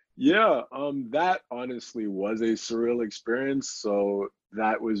 Yeah, that honestly was a surreal experience. So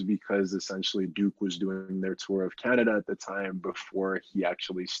that was because essentially Duke was doing their tour of Canada at the time before he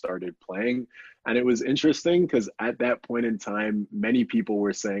actually started playing. And it was interesting because at that point in time, many people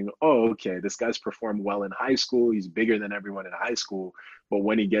were saying, oh, okay, this guy's performed well in high school. He's bigger than everyone in high school. But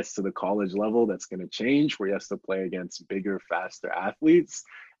when he gets to the college level, that's going to change, where he has to play against bigger, faster athletes.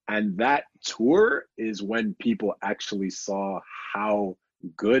 And that tour is when people actually saw how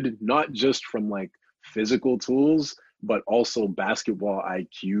good, not just from like physical tools, but also basketball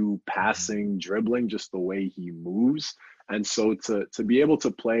IQ, passing, dribbling, just the way he moves. And so to be able to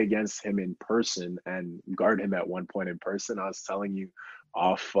play against him in person and guard him at one point in person, I was telling you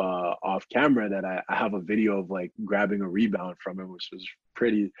off camera that I have a video of like grabbing a rebound from him, which was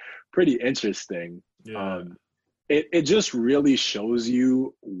pretty interesting. Yeah. It just really shows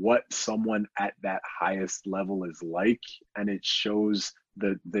you what someone at that highest level is like, and it shows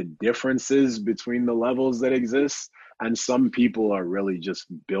the differences between the levels that exist. And some people are really just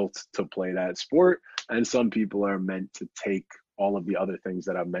built to play that sport, and some people are meant to take all of the other things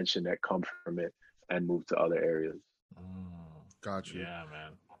that I've mentioned that come from it and move to other areas. Got you. Yeah,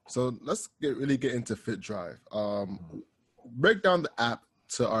 man. So let's really get into Fit Drive. Break down the app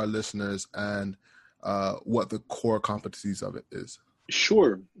to our listeners and what the core competencies of it is.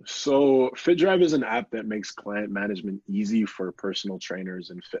 Sure. So FitDrive is an app that makes client management easy for personal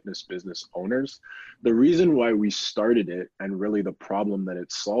trainers and fitness business owners. The reason why we started it and really the problem that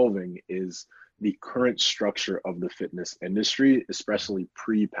it's solving is the current structure of the fitness industry, especially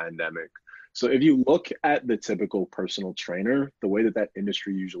pre-pandemic. So if you look at the typical personal trainer, the way that that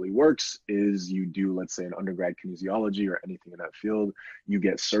industry usually works is you do, let's say, an undergrad kinesiology or anything in that field. You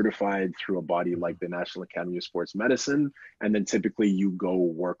get certified through a body like the National Academy of Sports Medicine, and then typically you go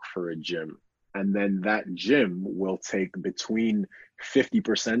work for a gym. And then that gym will take between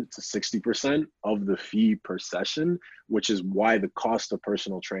 50% to 60% of the fee per session, which is why the cost of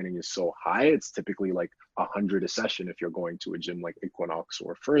personal training is so high. It's typically like 100 a session if you're going to a gym like Equinox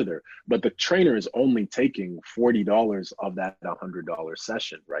or further. But the trainer is only taking $40 of that $100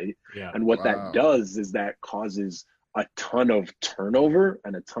 session, right? Yeah. And what that Wow. does is that causes a ton of turnover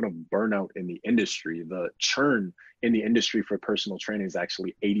and a ton of burnout in the industry. The churn in the industry for personal training is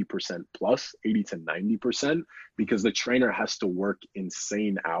actually 80% plus, 80 to 90%, because the trainer has to work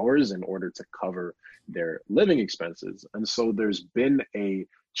insane hours in order to cover their living expenses. And so there's been a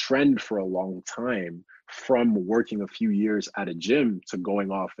trend for a long time from working a few years at a gym to going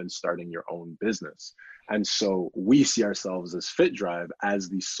off and starting your own business. And so we see ourselves as FitDrive as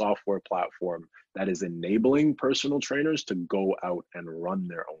the software platform that is enabling personal trainers to go out and run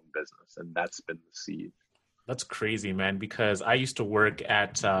their own business. And that's been the seed. That's crazy, man, because I used to work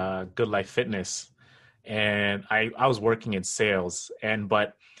at Good Life Fitness, and I was working in sales,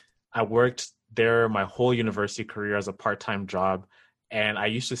 but I worked there my whole university career as a part-time job. And I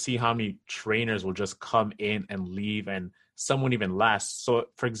used to see how many trainers will just come in and leave, and some wouldn't even last. So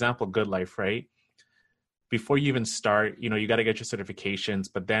for example, Good Life, right? Before you even start, you got to get your certifications,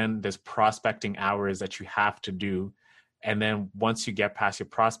 but then there's prospecting hours that you have to do. And then once you get past your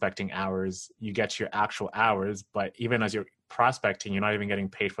prospecting hours, you get your actual hours. But even as you're prospecting, you're not even getting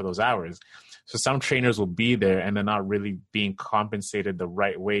paid for those hours. So some trainers will be there and they're not really being compensated the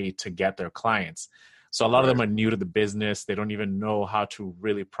right way to get their clients. So a lot of them Right. are new to the business. They don't even know how to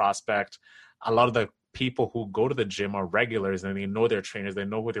really prospect. A lot of the people who go to the gym are regulars and they know their trainers, they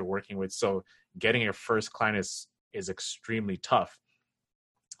know who they're working with. So getting your first client is extremely tough.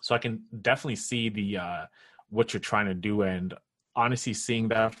 So I can definitely see the what you're trying to do, and honestly, seeing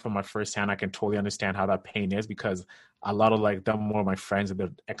that from my first hand, I can totally understand how that pain is, because a lot of like them, more of my friends, have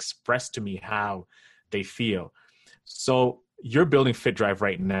expressed to me how they feel. So you're building FitDrive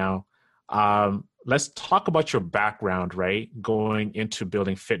right now. Let's talk about your background, right? Going into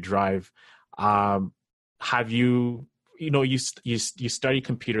building FitDrive. Um, have you study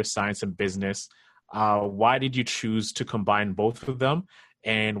computer science and business? Why did you choose to combine both of them?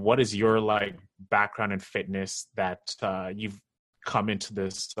 And what is your like background in fitness that you've come into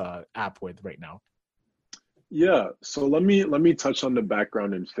this app with right now? Yeah, so let me touch on the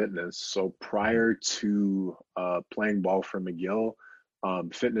background in fitness. So Mhm. prior to playing ball for McGill,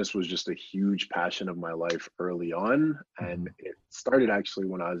 fitness was just a huge passion of my life early on, and Mhm. it started actually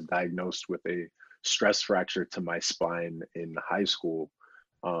when I was diagnosed with a stress fracture to my spine in high school.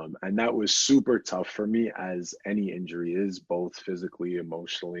 And that was super tough for me, as any injury is, both physically,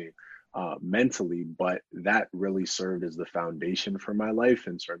 emotionally, mentally. But that really served as the foundation for my life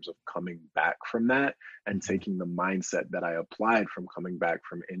in terms of coming back from that and Mhm. taking the mindset that I applied from coming back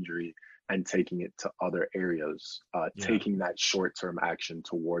from injury and taking it to other areas, Yeah. taking that short term action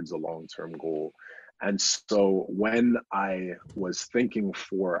towards a long term goal. And so when I was thinking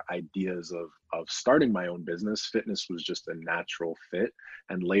for ideas of starting my own business, fitness was just a natural fit.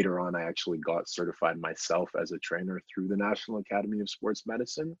 And later on, I actually got certified myself as a trainer through the National Academy of Sports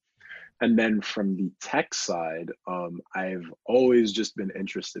Medicine. And then from the tech side, I've always just been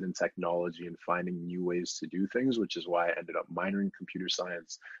interested in technology and finding new ways to do things, which is why I ended up minoring in computer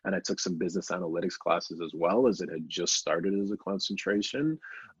science. And I took some business analytics classes as well, as it had just started as a concentration.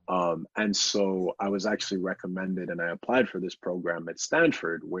 And so I was actually recommended and I applied for this program at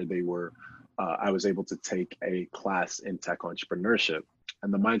Stanford, where I was able to take a class in tech entrepreneurship.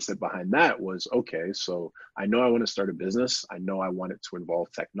 And the mindset behind that was, okay, so I know I want to start a business. I know I want it to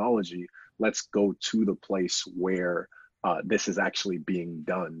involve technology. Let's go to the place where this is actually being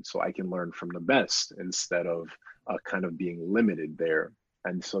done so I can learn from the best instead of kind of being limited there.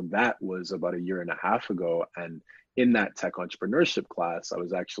 And so that was about a year and a half ago. And in that tech entrepreneurship class, I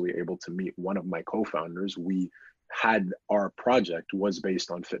was actually able to meet one of my co founders. We had our project was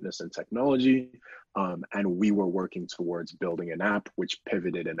based on fitness and technology, and we were working towards building an app which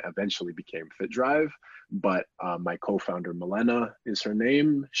pivoted and eventually became FitDrive. But my co-founder Milena is her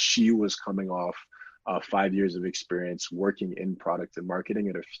name. She was coming off 5 years of experience working in product and marketing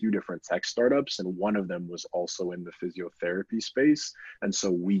at a few different tech startups. And one of them was also in the physiotherapy space. And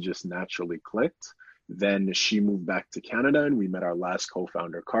so we just naturally clicked. Then she moved back to Canada and we met our last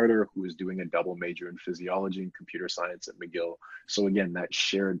co-founder, Carter, who was doing a double major in physiology and computer science at McGill. So again, that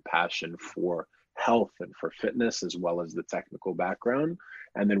shared passion for health and for fitness, as well as the technical background.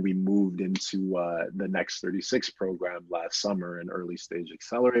 And then we moved into the Next 36 program last summer, an early stage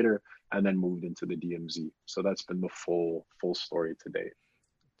accelerator, and then moved into the DMZ. So that's been the full story to date.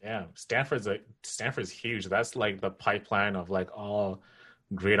 Yeah, Stanford's huge. That's like the pipeline of like all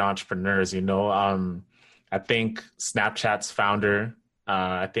great entrepreneurs, you know. I think Snapchat's founder,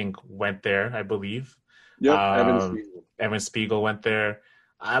 I think went there, I believe. Yep, Evan Spiegel went there.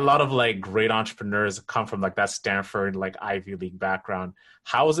 A lot of like great entrepreneurs come from like that Stanford, like Ivy League background.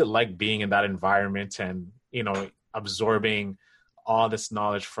 How is it like being in that environment and, you know, absorbing all this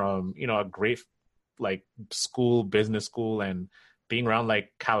knowledge from, you know, a great like school, business school, and being around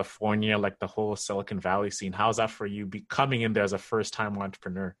like California, like the whole Silicon Valley scene? How's that for you coming in there as a first time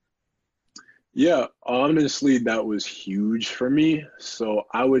entrepreneur? Yeah, honestly, that was huge for me. So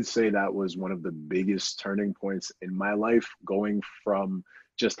I would say that was one of the biggest turning points in my life, going from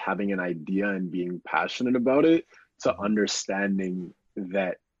just having an idea and being passionate about it to understanding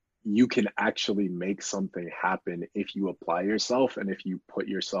that you can actually make something happen if you apply yourself and if you put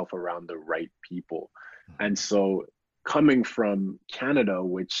yourself around the right people. And so coming from Canada,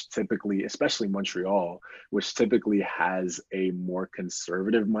 which typically, especially Montreal, which typically has a more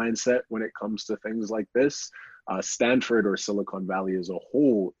conservative mindset when it comes to things like this, Stanford or Silicon Valley as a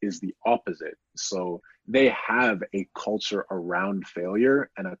whole is the opposite. So they have a culture around failure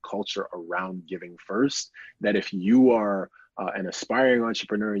and a culture around giving first, that if you are an aspiring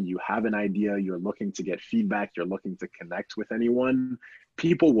entrepreneur, you have an idea, you're looking to get feedback, you're looking to connect with anyone,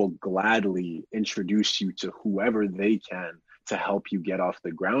 people will gladly introduce you to whoever they can to help you get off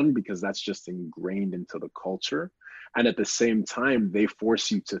the ground, because that's just ingrained into the culture. And at the same time, they force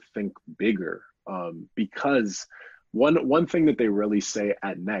you to think bigger, because one thing that they really say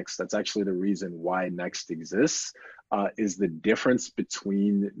at Next, that's actually the reason why Next exists, is the difference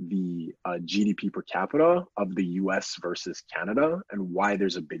between the GDP per capita of the US versus Canada, and why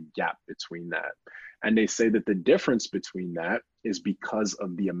there's a big gap between that. And they say that the difference between that is because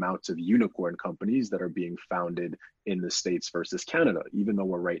of the amount of unicorn companies that are being founded in the States versus Canada, even though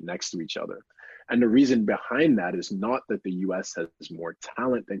we're right next to each other. And the reason behind that is not that the US has more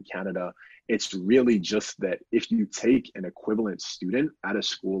talent than Canada. It's really just that if you take an equivalent student at a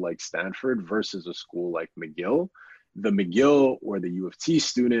school like Stanford versus a school like McGill, the McGill or the U of T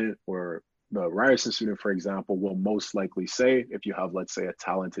student or the Ryerson student, for example, will most likely say, if you have, let's say, a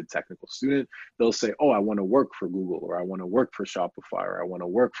talented technical student, they'll say, oh, I want to work for Google, or I want to work for Shopify, or I want to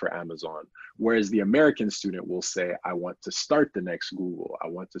work for Amazon. Whereas the American student will say, I want to start the next Google, I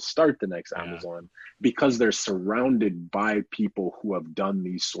want to start the next Amazon, because they're surrounded by people who have done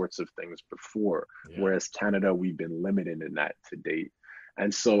these sorts of things before. Whereas Canada, we've been limited in that to date.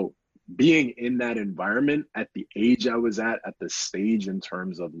 And so being in that environment at the age I was at the stage in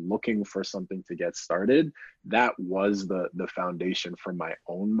terms of looking for something to get started, that was the foundation for my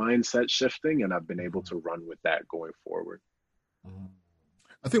own mindset shifting. And I've been able to run with that going forward.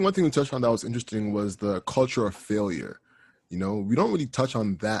 I think one thing we touched on that was interesting was the culture of failure. You know, we don't really touch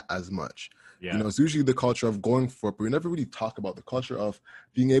on that as much. You know, it's usually the culture of going for it, but we never really talk about the culture of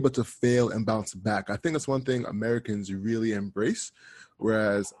being able to fail and bounce back. I think that's one thing Americans really embrace,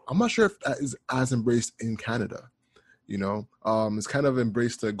 whereas I'm not sure if that is as embraced in Canada. You know, it's kind of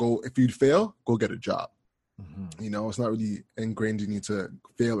embraced to go, if you fail, go get a job. You know, it's not really ingrained in you to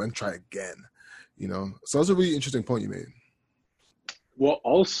fail and try again. You know, so that's a really interesting point you made. Well,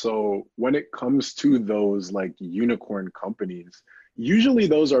 also, when it comes to those like unicorn companies, usually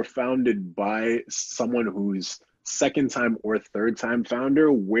those are founded by someone who's second time or third time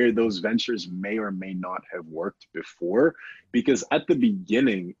founder, where those ventures may or may not have worked before. Because at the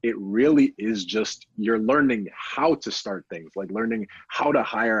beginning, it really is just you're learning how to start things, like learning how to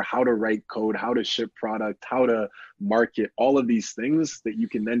hire, how to write code, how to ship product, how to market, all of these things that you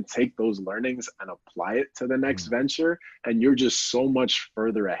can then take those learnings and apply it to the next venture. And you're just so much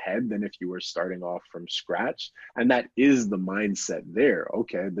further ahead than if you were starting off from scratch. And that is the mindset there.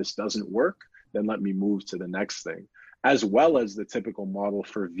 Okay, this doesn't work, then let me move to the next thing. As well as the typical model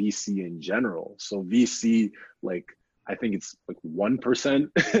for VC in general. So VC, like, I think it's like 1%,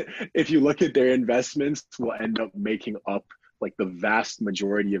 if you look at their investments, will end up making up like the vast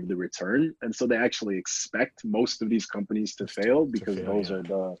majority of the return. And so they actually expect most of these companies to fail because those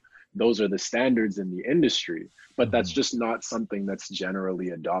are the standards in the industry. But that's just not something that's generally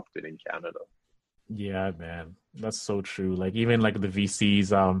adopted in Canada. Yeah, man. That's so true. Like even like the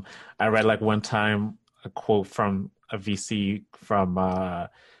VCs, I read like one time a quote from a VC from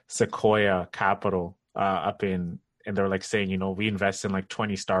Sequoia Capital up and they're like saying, you know, we invest in like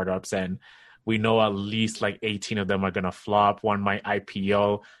 20 startups and we know at least like 18 of them are gonna flop. One might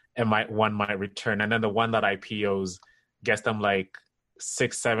IPO and one might return. And then the one that IPOs gets them like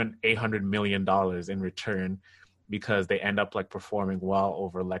six, seven, $800 million in return because they end up like performing well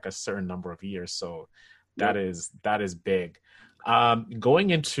over like a certain number of years. So Yep. that is big. Going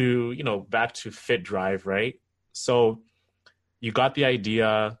into, you know, back to Fit Drive, right? So you got the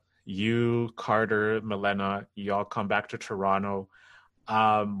idea, you, Carter, Milena, you all come back to Toronto.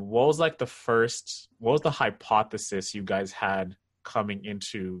 What was like what was the hypothesis you guys had coming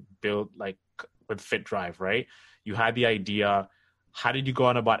into build like with Fit Drive, right? You had the idea. How did you go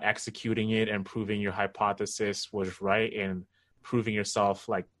on about executing it and proving your hypothesis was right and proving yourself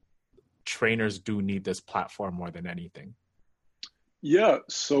like trainers do need this platform more than anything? Yeah,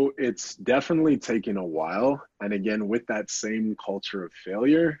 so it's definitely taken a while. And again, with that same culture of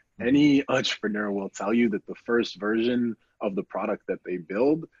failure, any entrepreneur will tell you that the first version of the product that they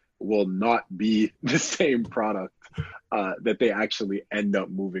build will not be the same product that they actually end up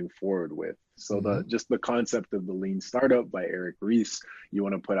moving forward with. So Mhm. just the concept of the lean startup by Eric Ries, you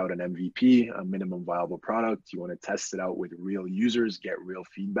want to put out an MVP, a minimum viable product. You want to test it out with real users, get real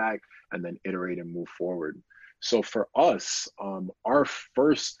feedback, and then iterate and move forward. So for us, our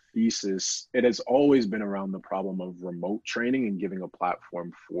first thesis, it has always been around the problem of remote training and giving a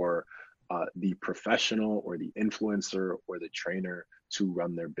platform for the professional or the influencer or the trainer to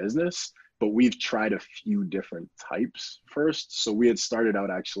run their business. But we've tried a few different types first. So we had started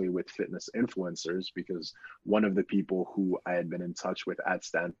out actually with fitness influencers because one of the people who I had been in touch with at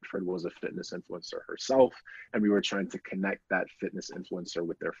Stanford was a fitness influencer herself. And we were trying to connect that fitness influencer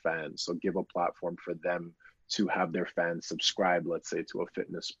with their fans. So give a platform for them to have their fans subscribe, let's say, to a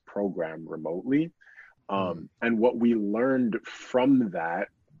fitness program remotely. Mm. And what we learned from that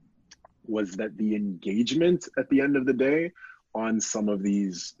was that the engagement at the end of the day on some of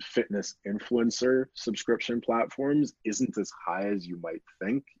these fitness influencer subscription platforms isn't as high as you might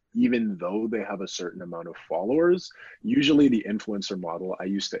think, even though they have a certain amount of followers. Usually, the influencer model, I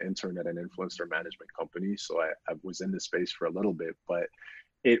used to intern at an influencer management company, so I was in the space for a little bit, but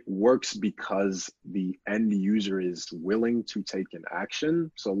it works because the end user is willing to take an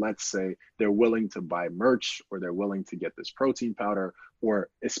action. So let's say they're willing to buy merch or they're willing to get this protein powder, or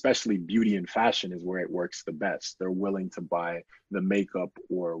especially beauty and fashion is where it works the best. They're willing to buy the makeup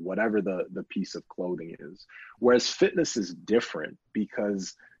or whatever the piece of clothing is. Whereas fitness is different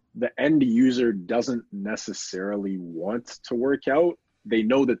because the end user doesn't necessarily want to work out. They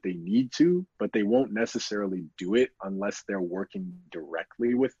know that they need to, but they won't necessarily do it unless they're working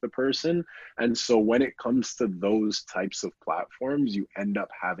directly with the person. And so when it comes to those types of platforms, you end up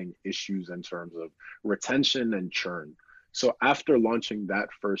having issues in terms of retention and churn. So after launching that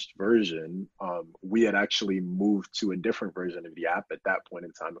first version, we had actually moved to a different version of the app. At that point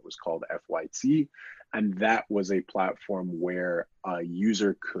in time, it was called FYT. And that was a platform where a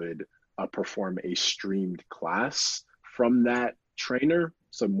user could perform a streamed class from that trainer,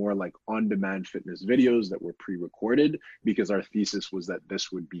 some more like on-demand fitness videos that were pre-recorded, because our thesis was that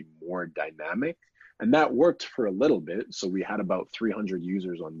this would be more dynamic. And that worked for a little bit. So we had about 300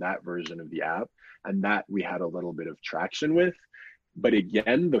 users on that version of the app, and that we had a little bit of traction with. But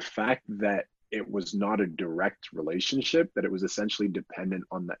again, the fact that it was not a direct relationship, that it was essentially dependent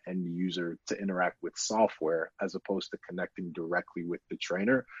on the end user to interact with software as opposed to connecting directly with the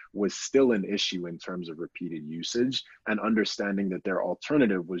trainer, was still an issue in terms of repeated usage, and understanding that their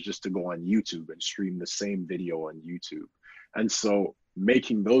alternative was just to go on YouTube and stream the same video on YouTube. And so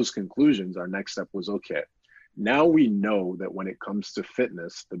making those conclusions, our next step was, okay, now we know that when it comes to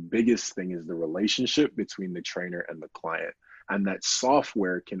fitness, the biggest thing is the relationship between the trainer and the client. And that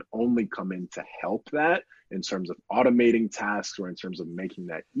software can only come in to help that in terms of automating tasks or in terms of making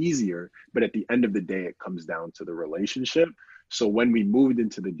that easier. But at the end of the day, it comes down to the relationship. So when we moved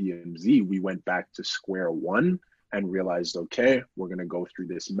into the DMZ, we went back to square one and realized, okay, we're going to go through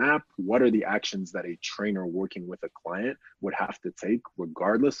this map. What are the actions that a trainer working with a client would have to take,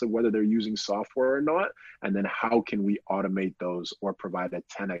 regardless of whether they're using software or not? And then how can we automate those or provide a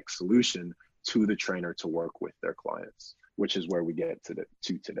 10x solution to the trainer to work with their clients, which is where we get to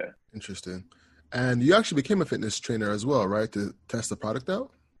today. Interesting. And you actually became a fitness trainer as well, right? To test the product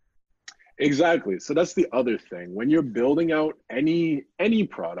out? Exactly. So that's the other thing. When you're building out any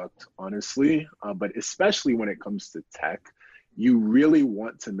product, honestly, but especially when it comes to tech, you really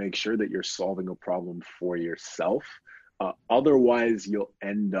want to make sure that you're solving a problem for yourself. Otherwise, you'll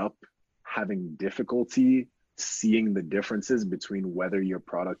end up having difficulty seeing the differences between whether your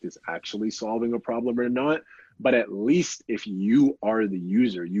product is actually solving a problem or not. But at least if you are the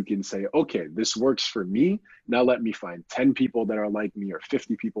user, you can say, okay, this works for me. Now let me find 10 people that are like me or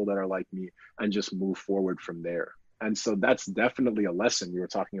 50 people that are like me and just move forward from there. And so that's definitely a lesson. We were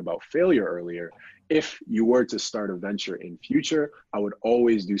talking about failure earlier. If you were to start a venture in future, I would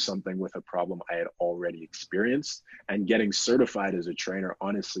always do something with a problem I had already experienced. And getting certified as a trainer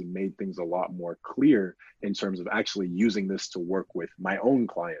honestly made things a lot more clear in terms of actually using this to work with my own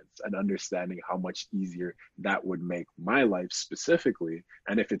clients and understanding how much easier that would make my life specifically.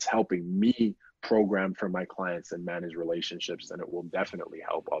 And if it's helping me program for my clients and manage relationships, then it will definitely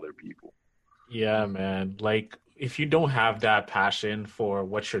help other people. Yeah, man. Like if you don't have that passion for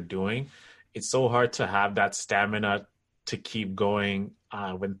what you're doing, it's so hard to have that stamina to keep going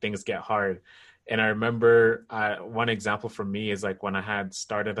when things get hard. And I remember one example for me is like when I had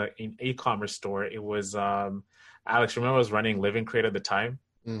started an e-commerce store. It was Alex. Remember, I was running Living Crate at the time.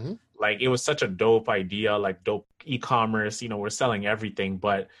 Mm-hmm. Like it was such a dope idea, like dope e-commerce. You know, we're selling everything,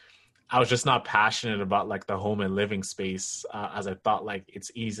 but I was just not passionate about like the home and living space as I thought like it's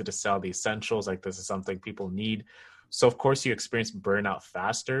easy to sell the essentials. Like this is something people need. So of course you experience burnout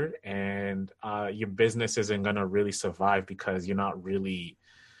faster and your business isn't going to really survive because you're not really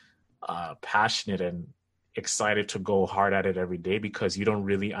passionate and excited to go hard at it every day because you don't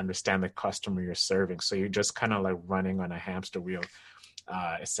really understand the customer you're serving. So you're just kind of like running on a hamster wheel,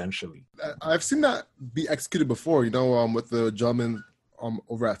 essentially. I've seen that be executed before, with the gentleman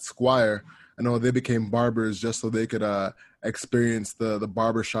over at Squire. I know they became barbers just so they could experience the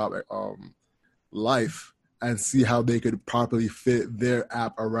barbershop life and see how they could properly fit their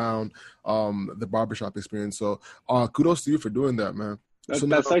app around the barbershop experience. So kudos to you for doing that, man.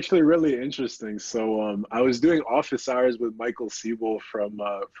 That's actually really interesting. So I was doing office hours with Michael Siebel from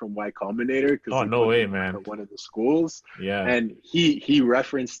Y Combinator. Oh, no way, man. One of the schools. Yeah. And he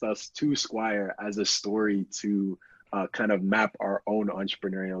referenced us to Squire as a story to kind of map our own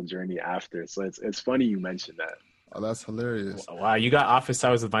entrepreneurial journey after. So it's funny you mentioned that. Oh, that's hilarious. Wow, you got office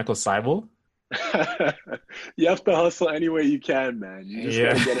hours with Michael Seibel? You have to hustle any way you can, man. You just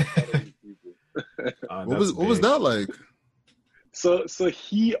gotta get it better than people. What was that like? So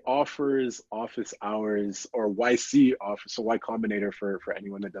he offers office hours, or YC offers, so Y Combinator for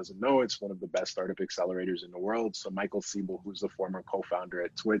anyone that doesn't know, it's one of the best startup accelerators in the world. So Michael Siebel, who's the former co-founder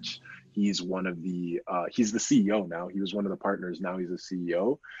at Twitch, he's one of the he's the CEO now. He was one of the partners, now he's the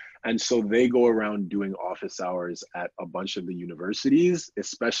CEO. And so they go around doing office hours at a bunch of the universities,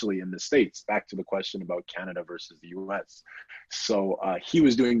 especially in the States. Back to the question about Canada versus the US. So he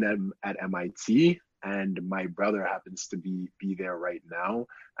was doing them at MIT. And my brother happens to be there right now.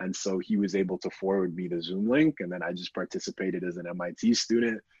 And so he was able to forward me the Zoom link. And then I just participated as an MIT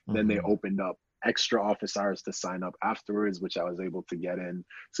student. Mm-hmm. Then they opened up extra office hours to sign up afterwards, which I was able to get in.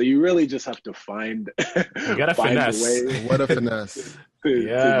 So you really just have to find, you gotta find finesse. A way. What a finesse.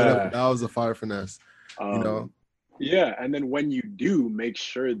 Yeah. That was a fire finesse, Yeah, and then when you do, make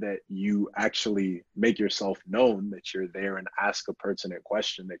sure that you actually make yourself known, that you're there and ask a pertinent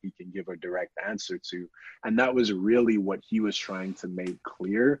question that he can give a direct answer to. And that was really what he was trying to make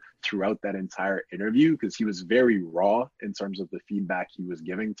clear throughout that entire interview, because he was very raw in terms of the feedback he was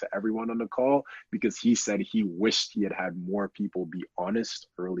giving to everyone on the call, because he said he wished he had more people be honest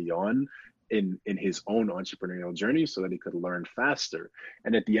early on in his own entrepreneurial journey so that he could learn faster.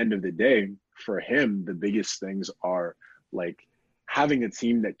 And at the end of the day, for him, the biggest things are like having a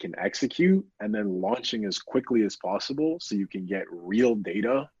team that can execute and then launching as quickly as possible so you can get real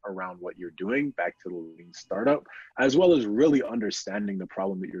data around what you're doing, back to the lean startup, as well as really understanding the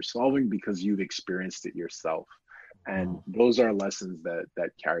problem that you're solving because you've experienced it yourself. And those are lessons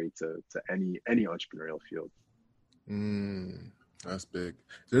that carry to any entrepreneurial field. That's big.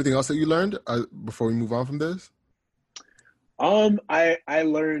 Is there anything else that you learned before we move on from this? I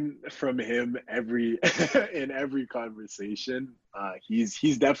learn from him in every conversation.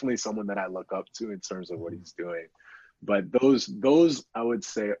 He's definitely someone that I look up to in terms of what he's doing. But those I would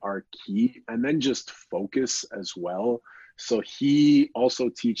say are key. And then just focus as well. So he also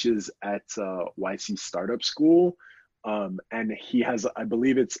teaches at YC Startup School. And he has, I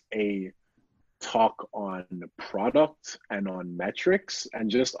believe it's a talk on product and on metrics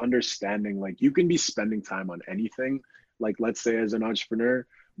and just understanding, like, you can be spending time on anything, like let's say as an entrepreneur,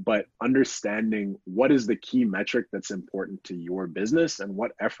 but understanding what is the key metric that's important to your business and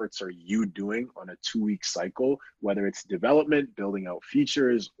what efforts are you doing on a 2-week cycle, whether it's development, building out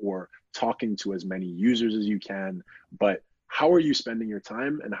features, or talking to as many users as you can. But how are you spending your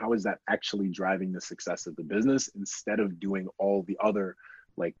time and how is that actually driving the success of the business instead of doing all the other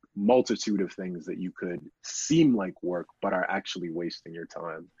like multitude of things that you could seem like work, but are actually wasting your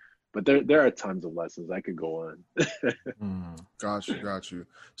time. But there are tons of lessons I could go on. Got you.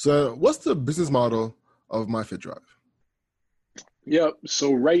 So what's the business model of MyFitDrive? Yep.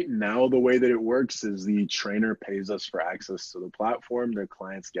 So right now, the way that it works is the trainer pays us for access to the platform. Their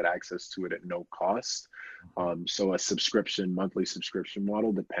clients get access to it at no cost. So a monthly subscription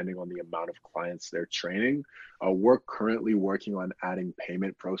model, depending on the amount of clients they're training. We're currently working on adding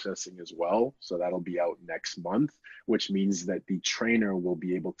payment processing as well. So that'll be out next month, which means that the trainer will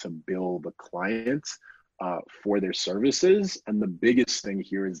be able to bill the client for their services. And the biggest thing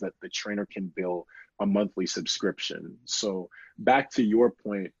here is that the trainer can bill a monthly subscription. So back to your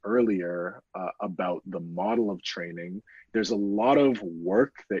point earlier about the model of training, there's a lot of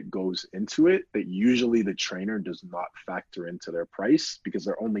work that goes into it that usually the trainer does not factor into their price because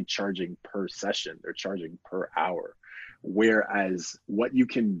they're only charging per session, they're charging per hour. Whereas what you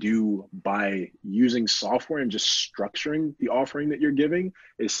can do by using software and just structuring the offering that you're giving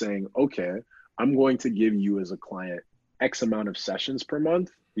is saying, okay, I'm going to give you as a client X amount of sessions per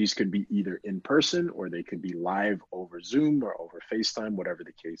month. These could be either in person or they could be live over Zoom or over FaceTime, whatever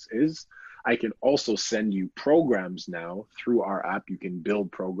the case is. I can also send you programs now through our app. You can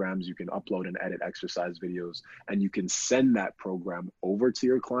build programs, you can upload and edit exercise videos, and you can send that program over to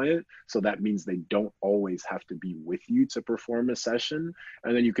your client. So that means they don't always have to be with you to perform a session.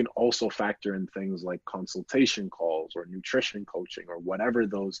 And then you can also factor in things like consultation calls or nutrition coaching or whatever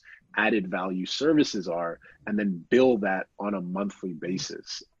those added value services are, and then bill that on a monthly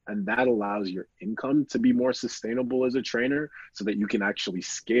basis. And that allows your income to be more sustainable as a trainer so that you can actually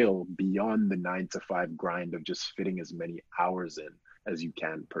scale beyond the 9-to-5 grind of just fitting as many hours in as you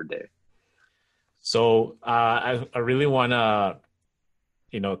can per day. So I really want to,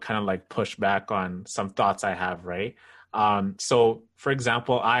 kind of like push back on some thoughts I have, right? So for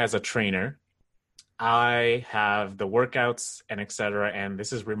example, I, as a trainer, I have the workouts and et cetera, and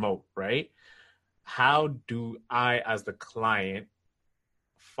this is remote, right? How do I, as the client,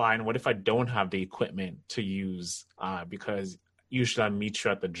 find, what if I don't have the equipment to use because usually I meet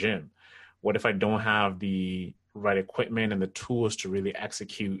you at the gym? What if I don't have the right equipment and the tools to really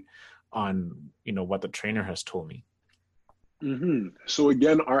execute on, what the trainer has told me? So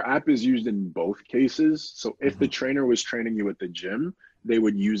again, our app is used in both cases. So if the trainer was training you at the gym, they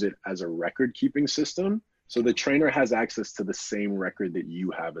would use it as a record keeping system. So the trainer has access to the same record that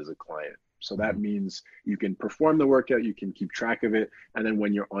you have as a client. So that means you can perform the workout, you can keep track of it, and then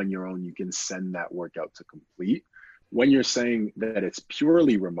when you're on your own, you can send that workout to complete. When you're saying that it's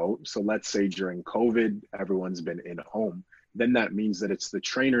purely remote, so let's say during COVID, everyone's been in home, then that means that it's the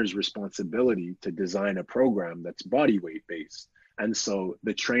trainer's responsibility to design a program that's body weight based. And so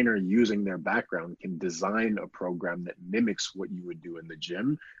the trainer, using their background, can design a program that mimics what you would do in the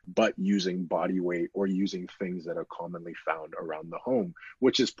gym, but using body weight or using things that are commonly found around the home,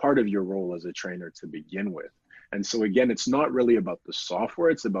 which is part of your role as a trainer to begin with. And so again, it's not really about the software,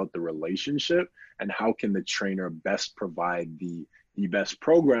 it's about the relationship and how can the trainer best provide the best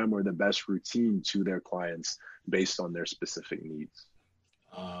program or the best routine to their clients based on their specific needs.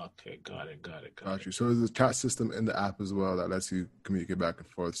 Okay, got it. Got you. So there's a chat system in the app as well that lets you communicate back and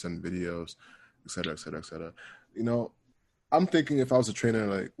forth, send videos, et cetera, et cetera, et cetera. I'm thinking if I was a trainer,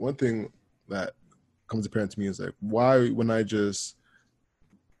 like one thing that comes apparent to me is like, why wouldn't I just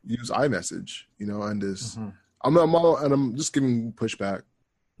use iMessage, and this, I'm just giving pushback,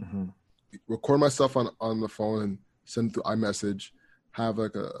 record myself on the phone and send through iMessage, have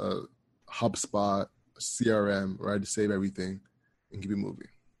like a HubSpot, a CRM, right, to save everything and keep it moving.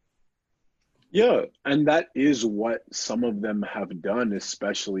 Yeah, and that is what some of them have done,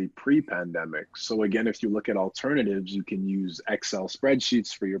 especially pre-pandemic. So again, if you look at alternatives, you can use Excel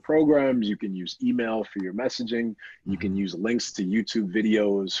spreadsheets for your programs, you can use email for your messaging, you can use links to YouTube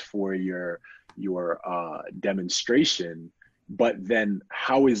videos for your demonstration. But then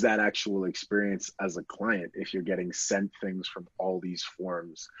how is that actual experience as a client if you're getting sent things from all these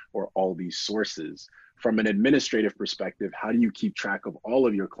forms or all these sources? From an administrative perspective, how do you keep track of all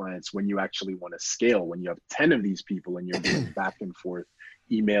of your clients when you actually want to scale, when you have 10 of these people and you're doing back and forth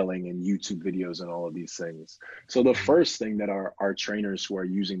emailing and YouTube videos and all of these things? So the first thing that our trainers who are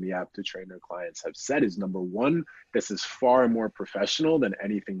using the app to train their clients have said is, number one, this is far more professional than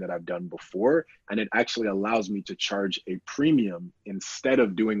anything that I've done before. And it actually allows me to charge a premium instead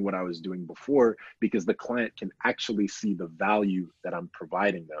of doing what I was doing before, because the client can actually see the value that I'm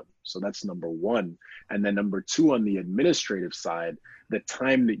providing them. So that's number one. And then number two, on the administrative side, the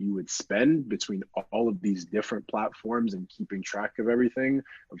time that you would spend between all of these different platforms and keeping track of everything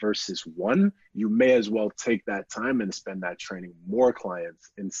training versus one, you may as well take that time and spend that training more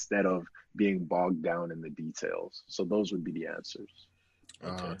clients instead of being bogged down in the details. So those would be the answers.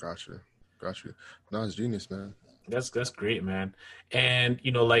 Okay. Got you. No, it's genius, man. That's great, man. And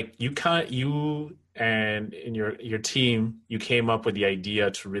like you and in your team, you came up with the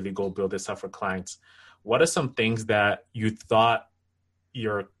idea to really go build this up for clients. What are some things that you thought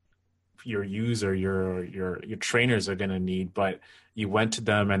your user, your trainers are gonna need, but you went to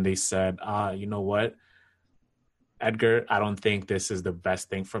them and they said, you know what, Edgar, I don't think this is the best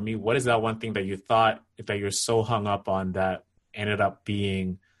thing for me. What is that one thing that you thought that you're so hung up on that ended up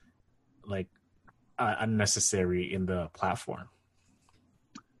being like unnecessary in the platform?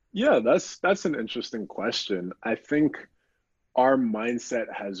 Yeah, that's an interesting question. I think our mindset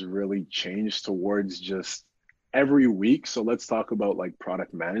has really changed towards just every week. So let's talk about like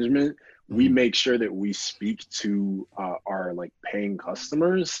product management. We make sure that we speak to our like paying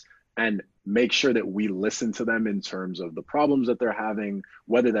customers and make sure that we listen to them in terms of the problems that they're having,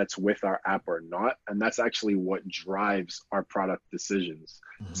 whether that's with our app or not. And that's actually what drives our product decisions.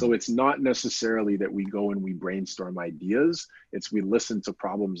 So it's not necessarily that we go and we brainstorm ideas. It's we listen to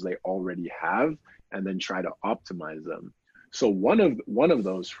problems they already have and then try to optimize them. So one of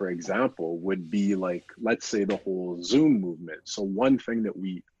those, for example, would be like, let's say the whole Zoom movement. So one thing that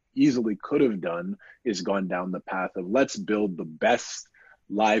we easily could have done is gone down the path of let's build the best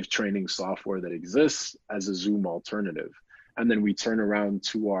live training software that exists as a Zoom alternative. And then we turn around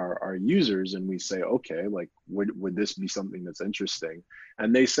to our users and we say, okay, like, would this be something that's interesting?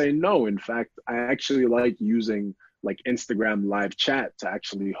 And they say, no, in fact, I actually like using like Instagram live chat to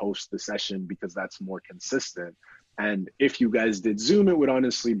actually host the session because that's more consistent. And if you guys did Zoom, it would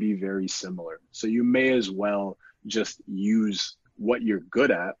honestly be very similar. So you may as well just use what you're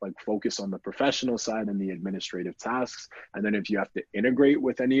good at, like focus on the professional side and the administrative tasks. And then if you have to integrate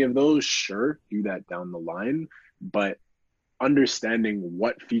with any of those, sure, do that down the line. But understanding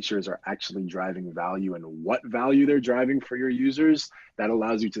what features are actually driving value and what value they're driving for your users, that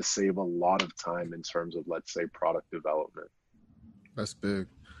allows you to save a lot of time in terms of, let's say, product development. That's big.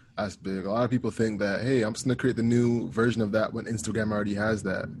 That's big. A lot of people think that, hey, I'm just going to create the new version of that when Instagram already has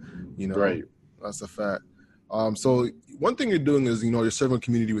that, Right. That's a fact. So one thing you're doing is, you're serving a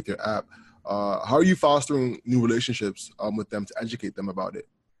community with your app. How are you fostering new relationships with them to educate them about it?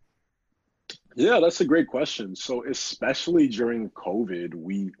 Yeah, that's a great question. So especially during COVID,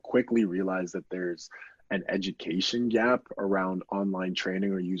 we quickly realized that there's an education gap around online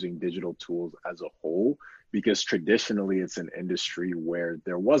training or using digital tools as a whole, because traditionally it's an industry where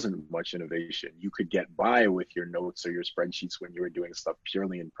there wasn't much innovation. You could get by with your notes or your spreadsheets when you were doing stuff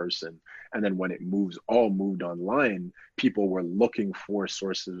purely in person. And then when it all moved online, people were looking for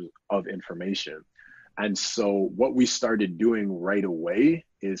sources of information. And so what we started doing right away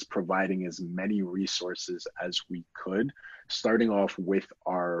is providing as many resources as we could, starting off with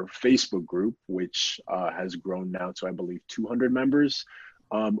our Facebook group, which has grown now to, I believe, 200 members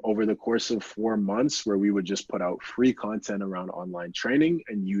over the course of 4 months, where we would just put out free content around online training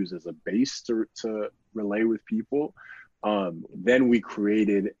and use as a base to relay with people. Then we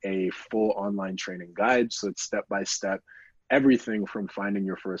created a full online training guide. So it's step-by-step, everything from finding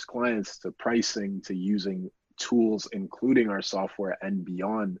your first clients to pricing to using tools, including our software and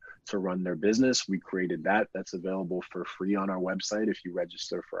beyond, to run their business. We created that. That's available for free on our website if you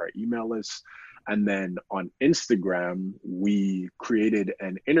register for our email list. And then on Instagram, we created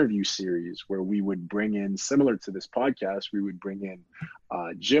an interview series where we would bring in, similar to this podcast, we would bring in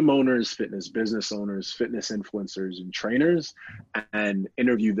gym owners, fitness business owners, fitness influencers, and trainers, and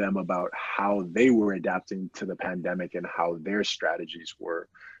interview them about how they were adapting to the pandemic and how their strategies were.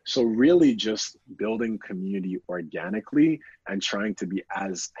 So really just building community organically and trying to be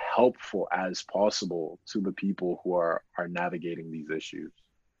as helpful as possible to the people who are navigating these issues.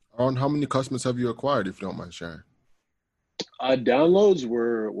 On how many customers have you acquired, if you don't mind sharing? Downloads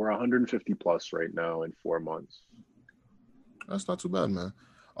were 150 plus right now in 4 months. That's not too bad, man.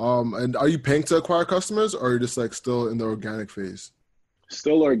 And are you paying to acquire customers, or are you just like still in the organic phase?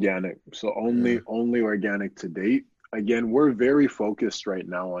 Still organic. So only organic to date. Again, we're very focused right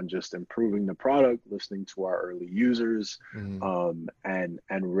now on just improving the product, listening to our early users, and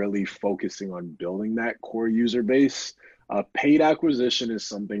really focusing on building that core user base. Paid acquisition is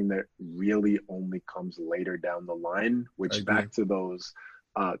something that really only comes later down the line, which back to those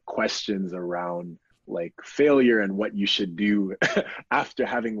questions around like failure and what you should do after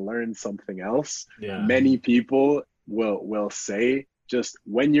having learned something else. Yeah. Many people will say, just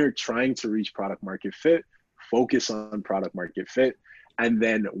when you're trying to reach product market fit, focus on product market fit. And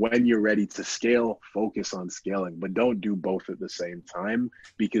then when you're ready to scale, focus on scaling, but don't do both at the same time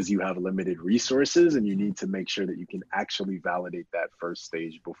because you have limited resources and you need to make sure that you can actually validate that first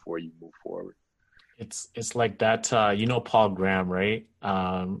stage before you move forward. It's like that, you know, Paul Graham, right?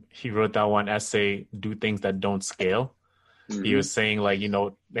 He wrote that one essay, Do Things That Don't Scale. He was saying, like, you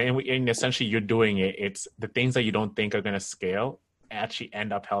know, and essentially you're doing it. It's the things that you don't think are going to scale actually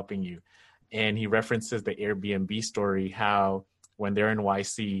end up helping you. And he references the Airbnb story, how when they're in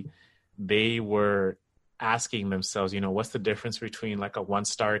YC, they were asking themselves, you know, what's the difference between like a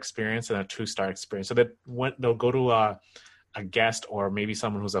 1-star experience and a 2-star experience? So that when they'll go to a guest or maybe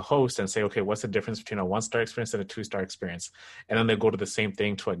someone who's a host and say, okay, what's the difference between a 1-star experience and a 2-star experience? And then they go to the same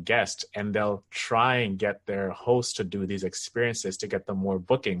thing to a guest and they'll try and get their host to do these experiences to get them more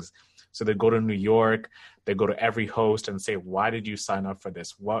bookings. So they go to New York, they go to every host and say, why did you sign up for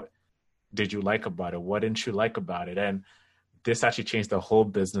this? What did you like about it? What didn't you like about it? And this actually changed the whole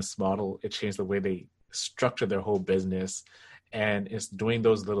business model. It changed the way they structure their whole business. And it's doing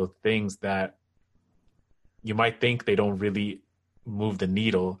those little things that you might think they don't really move the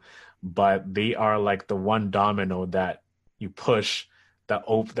needle, but they are like the one domino that you push that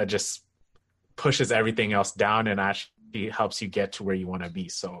just pushes everything else down and actually helps you get to where you want to be.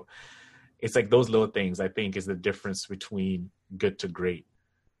 So it's like those little things, I think, is the difference between good to great.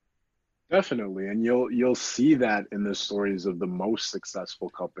 Definitely. And you'll see that in the stories of the most successful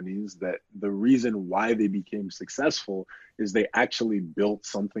companies, that the reason why they became successful is they actually built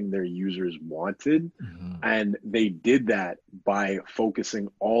something their users wanted. Mm-hmm. And they did that by focusing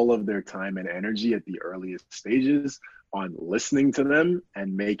all of their time and energy at the earliest stages on listening to them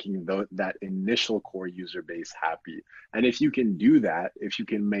and making that initial core user base happy. And if you can do that, if you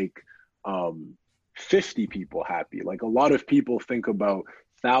can make 50 people happy, like a lot of people think about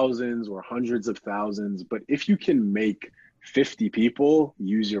thousands or hundreds of thousands, but if you can make 50 people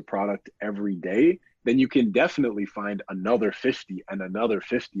use your product every day, then you can definitely find another 50 and another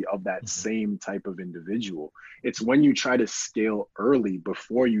 50 of that same type of individual. It's when you try to scale early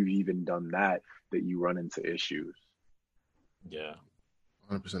before you've even done that you run into issues. Yeah.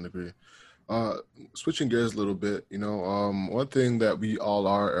 100% agree. Switching gears a little bit, one thing that we all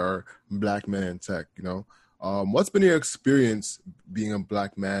are Black men in tech, what's been your experience being a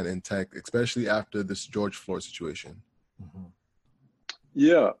Black man in tech, especially after this George Floyd situation? Mm-hmm.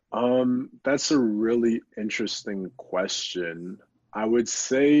 Yeah, that's a really interesting question. I would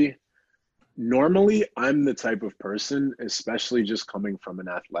say normally I'm the type of person, especially just coming from an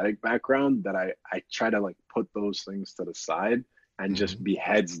athletic background, that I try to like put those things to the side and just be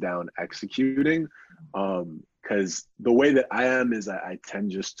heads down executing. Because the way that I am is I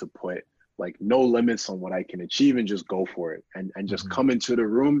tend just to put like no limits on what I can achieve and just go for it and just come into the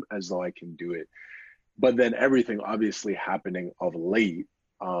room as though I can do it. But then everything obviously happening of late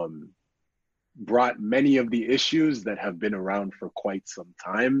brought many of the issues that have been around for quite some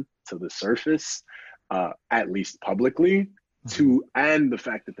time to the surface, at least publicly, and the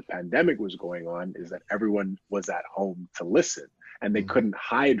fact that the pandemic was going on is that everyone was at home to listen and they couldn't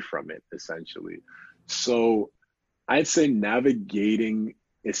hide from it, essentially. So I'd say navigating,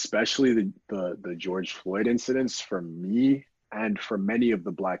 especially the George Floyd incidents, for me and for many of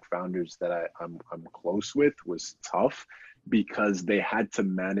the Black founders that I'm close with, was tough because they had to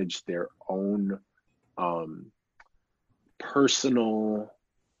manage their own personal,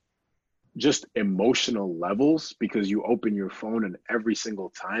 just emotional levels, because you open your phone and every single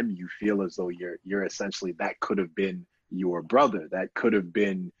time you feel as though you're essentially, that could have been your brother, that could have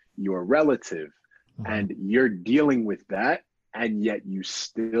been your relative, and you're dealing with that. And yet you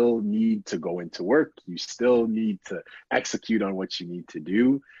still need to go into work. You still need to execute on what you need to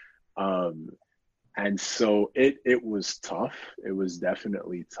do. And so it was tough. It was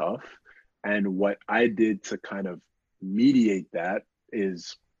definitely tough. And what I did to kind of mediate that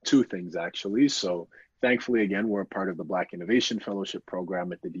is two things, actually. So thankfully, again, we're a part of the Black Innovation Fellowship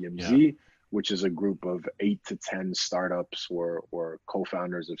program at the DMZ, which is a group of 8 to 10 startups or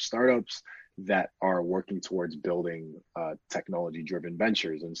co-founders of startups that are working towards building technology-driven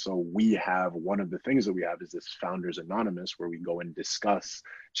ventures. And so we have, one of the things that we have is this Founders Anonymous, where we go and discuss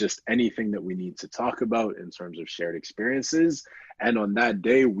just anything that we need to talk about in terms of shared experiences. And on that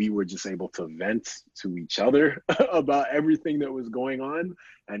day, we were just able to vent to each other about everything that was going on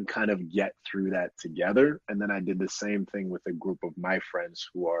and kind of get through that together. And then I did the same thing with a group of my friends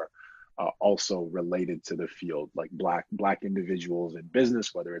who are also related to the field, like black individuals in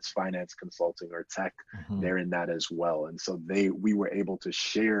business, whether it's finance, consulting, or tech. They're in that as well. And so we were able to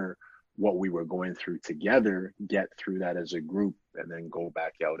share what we were going through together, get through that as a group, and then go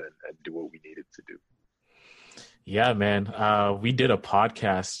back out and do what we needed to do. Yeah, man. We did a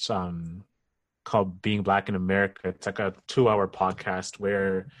podcast called Being Black in America. It's like a 2-hour podcast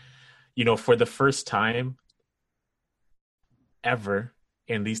where, for the first time ever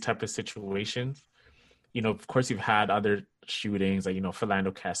in these type of situations, of course you've had other shootings like,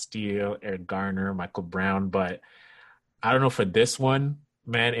 Philando Castillo, Eric Garner, Michael Brown, but I don't know, for this one,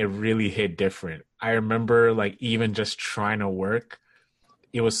 man, it really hit different. I remember like even just trying to work,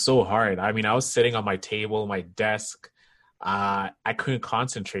 it was so hard. I mean, I was sitting on my table, my desk. I couldn't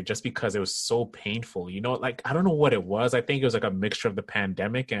concentrate just because it was so painful. Like I don't know what it was. I think it was like a mixture of the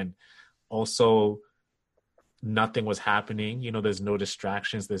pandemic and also nothing was happening. There's no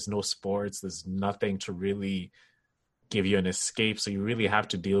distractions, there's no sports, there's nothing to really give you an escape. So you really have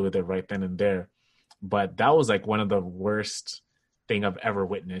to deal with it right then and there. But that was like one of the worst thing I've ever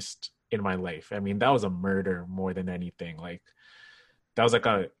witnessed in my life. I mean, that was a murder more than anything. Like that was like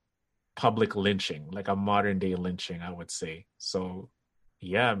a public lynching, like a modern day lynching, I would say. So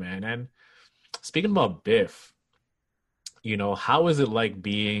yeah, man. And speaking about Biff, how is it like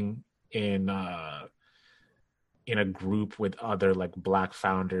being in a group with other like Black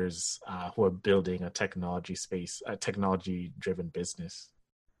founders who are building a technology driven business?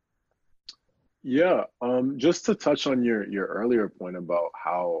 Yeah, just to touch on your earlier point about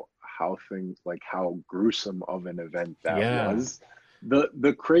how things like how gruesome of an event that Yeah, was.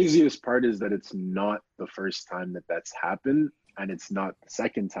 The craziest part is that it's not the first time that that's happened, and it's not the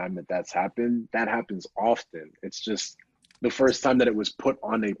second time that that's happened. That happens often. It's just the first time that it was put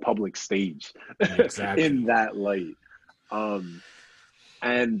on a public stage exactly. in that light. Um,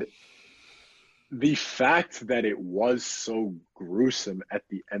 and the fact that it was so gruesome at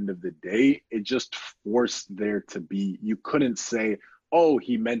the end of the day, it just forced there to be, you couldn't say, oh,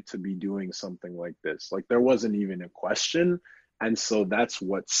 he meant to be doing something like this. Like there wasn't even a question. And so that's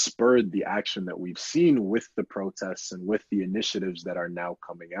what spurred the action that we've seen with the protests and with the initiatives that are now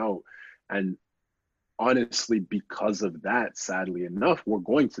coming out. And honestly, because of that, sadly enough, we're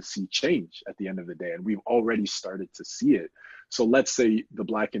going to see change at the end of the day. And we've already started to see it. So let's say the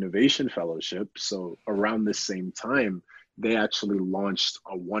Black Innovation Fellowship, so around the same time, they actually launched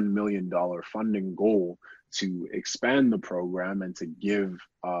a $1 million funding goal to expand the program and to give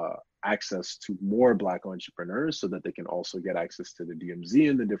access to more Black entrepreneurs so that they can also get access to the DMZ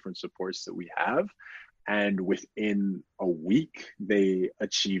and the different supports that we have. And within a week, they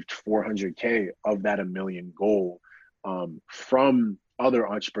achieved 400K of that $1 million goal from other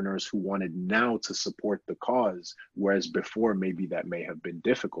entrepreneurs who wanted now to support the cause, whereas before maybe that may have been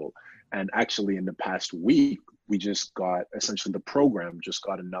difficult. And actually, in the past week, we just got essentially the program just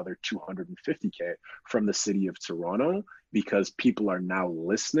got another 250K from the city of Toronto because people are now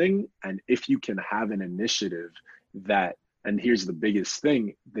listening. And if you can have an initiative that, and here's the biggest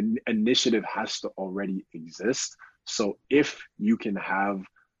thing, the initiative has to already exist. So if you can have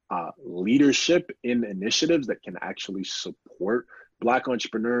leadership in initiatives that can actually support Black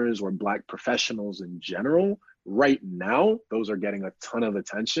entrepreneurs or Black professionals in general, right now, those are getting a ton of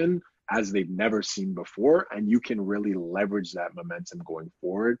attention as they've never seen before. And you can really leverage that momentum going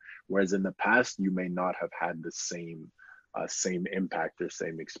forward. Whereas in the past, you may not have had the same impact or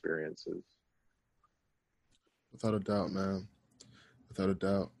same experiences. Without a doubt, man. Without a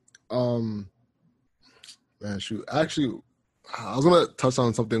doubt. Man, shoot. Actually, I was gonna touch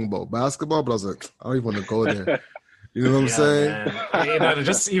on something about basketball, but I was like, I don't even want to go there. You know what I'm Yeah, saying? man.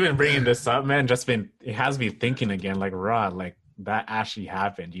 Just even bringing this up, man, it has me thinking again, like, Rod, like that actually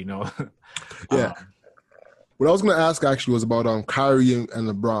happened, Yeah. Um, What I was gonna ask actually was about Kyrie and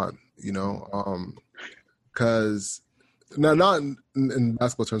LeBron. Because not in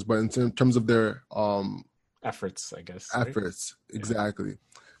basketball terms, but in terms of their efforts, I guess. Right? efforts, exactly.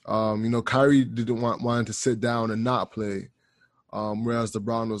 Kyrie didn't wanted to sit down and not play, whereas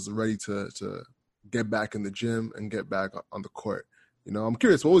LeBron was ready to get back in the gym and get back on the court. I'm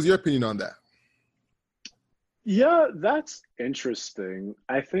curious, what was your opinion on that? Yeah, that's interesting.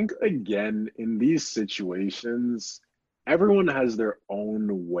 I think, again, in these situations, everyone has their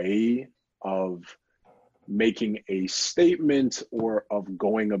own way of making a statement or of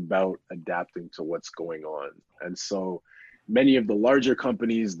going about adapting to what's going on. And so many of the larger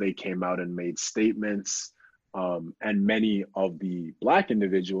companies, they came out and made statements. And many of the Black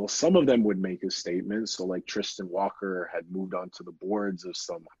individuals, some of them would make a statement. So like Tristan Walker had moved on to the boards of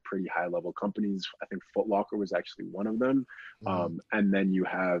some pretty high level companies. I think Foot Locker was actually one of them. And then you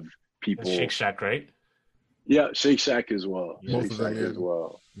have people. Shake Shack, right? Yeah, Shake Shack as well. Yeah. Shake Shack as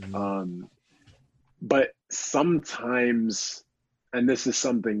well. Mm-hmm. But sometimes, and this is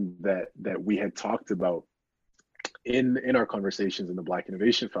something that we had talked about in our conversations in the Black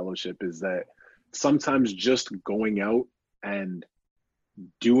Innovation Fellowship, is that sometimes just going out and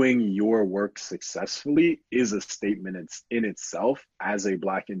doing your work successfully is a statement in itself as a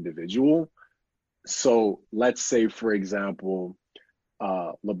Black individual. So let's say, for example,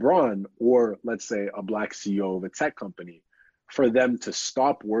 LeBron, or let's say a Black CEO of a tech company, for them to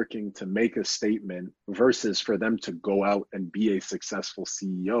stop working to make a statement versus for them to go out and be a successful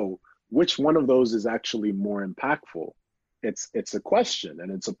CEO, which one of those is actually more impactful? It's a question,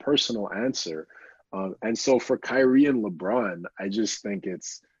 and it's a personal answer. And so for Kyrie and LeBron, I just think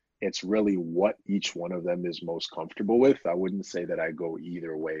it's really what each one of them is most comfortable with. I wouldn't say that I go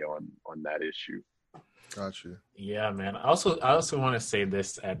either way on that issue. Gotcha. Yeah, man. I also want to say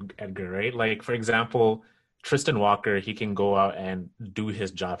this, Edgar, right? Like, for example, Tristan Walker, he can go out and do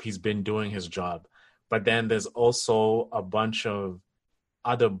his job. He's been doing his job. But then there's also a bunch of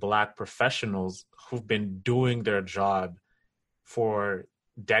other Black professionals who've been doing their job for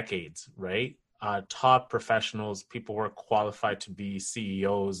decades, right? Top professionals, people who are qualified to be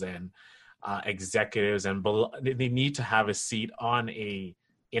CEOs and executives, and they need to have a seat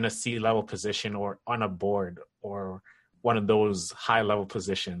in a C-level position or on a board or one of those high-level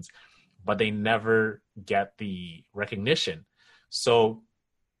positions, but they never get the recognition. So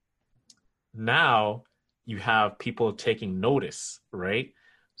now you have people taking notice, right?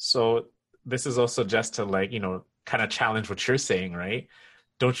 So this is also just to, like, kind of challenge what you're saying, right?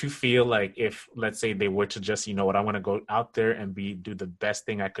 Don't you feel like if, let's say, they were to just, I want to go out there and do the best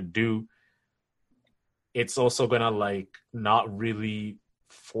thing I could do, it's also going to, like, not really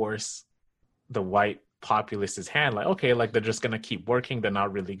force the white populace's hand. Like, okay, like, they're just going to keep working. They're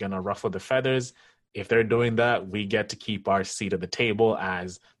not really going to ruffle the feathers. If they're doing that, we get to keep our seat at the table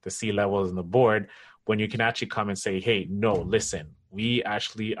as the C-levels and the board, when you can actually come and say, hey, no, listen, we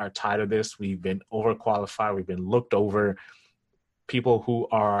actually are tired of this. We've been overqualified. We've been looked over. People who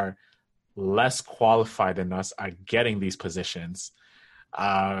are less qualified than us are getting these positions.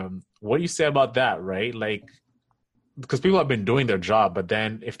 What do you say about that, right? Like, because people have been doing their job, but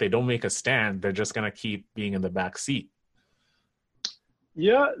then if they don't make a stand, they're just going to keep being in the back seat.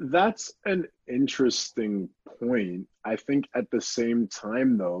 Yeah, that's an interesting point. I think at the same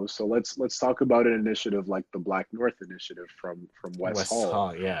time, though, so let's talk about an initiative like the Black North Initiative from West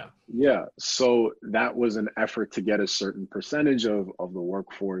Hall. Yeah. Yeah. So that was an effort to get a certain percentage of the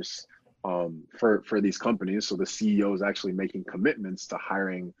workforce for these companies. So the CEOs actually making commitments to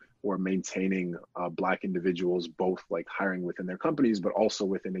hiring or maintaining Black individuals, both like hiring within their companies, but also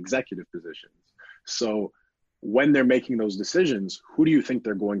within executive positions. So when they're making those decisions, who do you think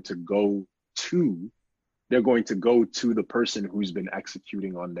they're going to go to? They're going to go to the person who's been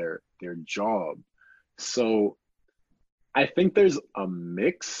executing on their job. So I think there's a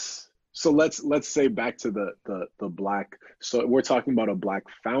mix. So let's say back to the Black. So we're talking about a Black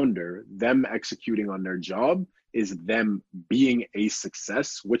founder. Them executing on their job is them being a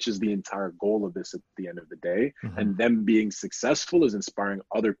success, which is the entire goal of this at the end of the day. Mm-hmm. And them being successful is inspiring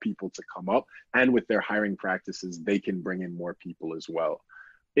other people to come up. And with their hiring practices, they can bring in more people as well.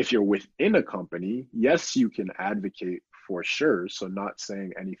 If you're within a company, yes, you can advocate for sure. So not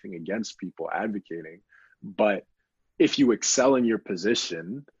saying anything against people advocating, but if you excel in your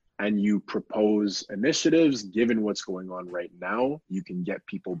position and you propose initiatives, given what's going on right now, you can get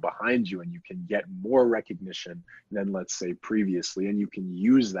people behind you and you can get more recognition than, let's say, previously. And you can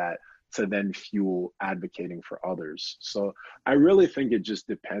use that to then fuel advocating for others. So I really think it just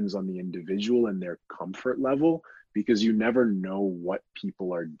depends on the individual and their comfort level, because you never know what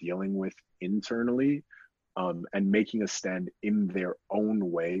people are dealing with internally, and making a stand in their own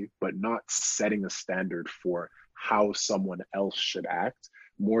way, but not setting a standard for how someone else should act.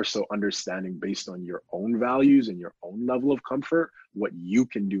 More so understanding based on your own values and your own level of comfort, what you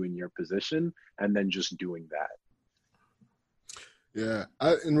can do in your position, and then just doing that. Yeah.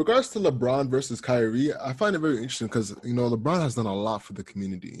 In regards to LeBron versus Kyrie, I find it very interesting because, LeBron has done a lot for the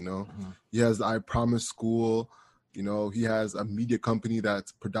community, Mm-hmm. He has the I Promise School, he has a media company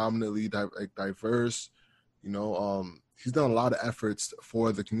that's predominantly diverse, he's done a lot of efforts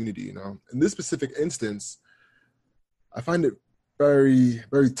for the community, In this specific instance, I find it very,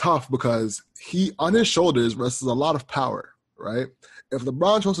 very tough because he, on his shoulders, rests a lot of power, right? If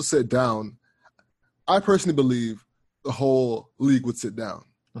LeBron chose to sit down, I personally believe the whole league would sit down.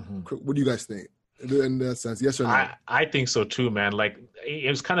 Mm-hmm. What do you guys think? In that sense, yes or no? I think so too, man. Like, it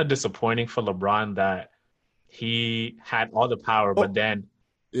was kind of disappointing for LeBron that he had all the power, but then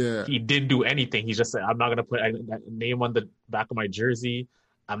he didn't do anything. He just said, I'm not going to put a name on the back of my jersey.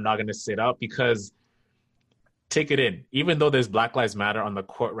 I'm not going to sit up, because take it in. Even though there's Black Lives Matter on the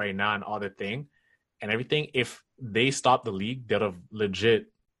court right now and all the thing and everything, if they stopped the league, they'd have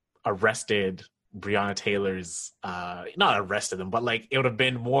legit arrested Breonna Taylor's not arrested them, but like it would have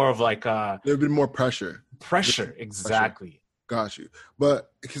been more of like There would have been more pressure. Exactly. Got you.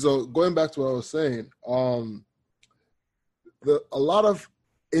 But so going back to what I was saying, a lot of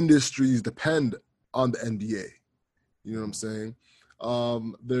industries depend on the NBA. You know what I'm saying?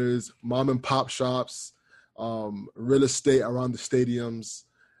 There's mom and pop shops, real estate around the stadiums,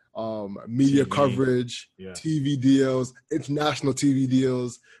 media TV. coverage, Yeah. TV deals, international TV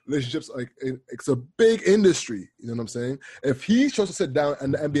deals, relationships. Like it's a big industry. You know what I'm saying? If he chose to sit down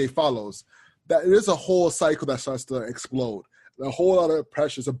and the NBA follows, that it is a whole cycle that starts to explode. A whole lot of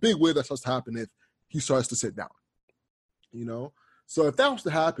pressure. It's a big wave that starts to happen if he starts to sit down. You know? So if that was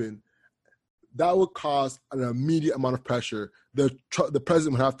to happen, that would cause an immediate amount of pressure. The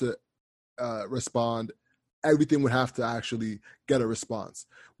president would have to respond. Everything would have to actually get a response.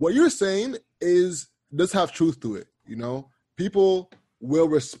 What you're saying does have truth to it. You know, people will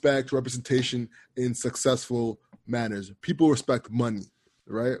respect representation in successful manners. People respect money,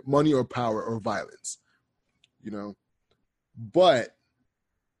 right? Money or power or violence. You know, but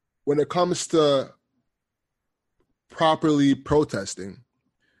when it comes to properly protesting,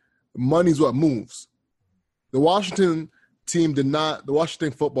 money's what moves. The Washington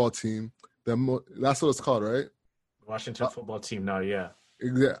football team, that's what it's called, right? Washington football team now, yeah.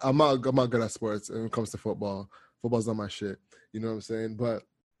 I'm not good at sports when it comes to football. Football's not my shit. You know what I'm saying? But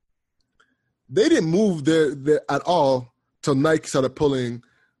they didn't move their at all till Nike started pulling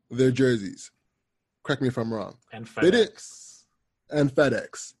their jerseys. Correct me if I'm wrong. And FedEx. They didn't, and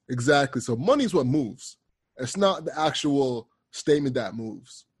FedEx. Exactly. So money's what moves. It's not the actual statement that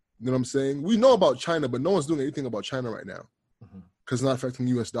moves. You know what I'm saying? We know about China, but no one's doing anything about China right now because it's not affecting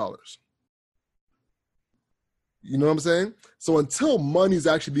US dollars. You know what I'm saying? So until money's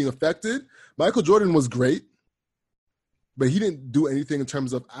actually being affected, Michael Jordan was great, but he didn't do anything in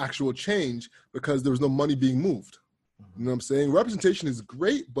terms of actual change because there was no money being moved. You know what I'm saying? Representation is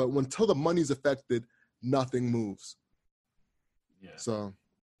great, but until the money's affected, nothing moves. Yeah. So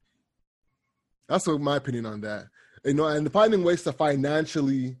that's my opinion on that. You know, and finding ways to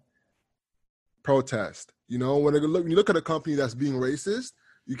financially protest. You know, when you look at a company that's being racist,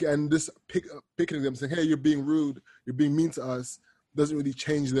 you can just picking them saying, hey, you're being rude, you're being mean to us, doesn't really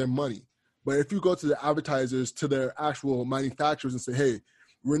change their money. But if you go to the advertisers, to their actual manufacturers and say, hey,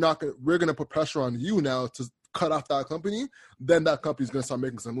 we're going to put pressure on you now to cut off that company, then that company's going to start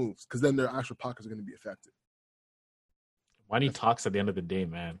making some moves because then their actual pockets are going to be affected. Money talks at the end of the day,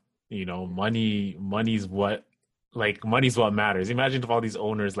 man. You know, money's what matters. Imagine if all these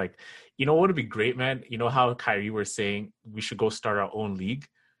owners, like, you know what would be great, man? You know how Kyrie were saying we should go start our own league?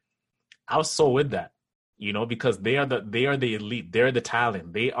 I was so with that, you know, because they are the elite. They're the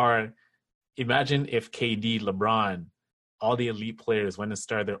talent. Imagine if KD, LeBron, all the elite players went and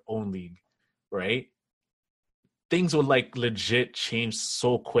started their own league, right? Things would like legit change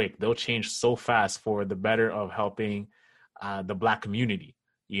so quick. They'll change so fast for the better of helping the Black community,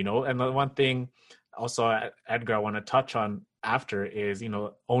 you know? And the one thing also, Edgar, I want to touch on after is, you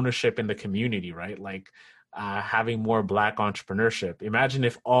know, ownership in the community, right? Like having more Black entrepreneurship. Imagine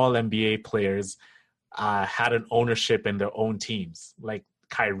if all NBA players had an ownership in their own teams, like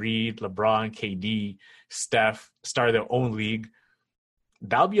Kyrie, LeBron, KD, Steph, start their own league.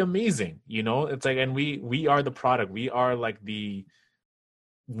 That would be amazing, you know? It's like, and we are the product. We are like the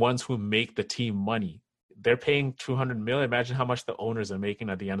ones who make the team money. They're paying $200 million. Imagine how much the owners are making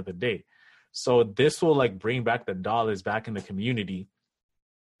at the end of the day. So this will like bring back the dollars back in the community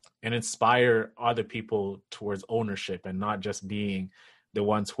and inspire other people towards ownership and not just being the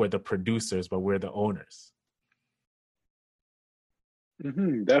ones who are the producers, but we're the owners.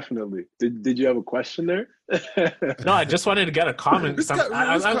 Definitely. Did you have a question there? No, I just wanted to get a comment.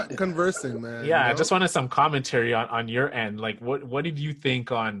 I'm conversing, man. Yeah, you know? I just wanted some commentary on your end. Like, what did you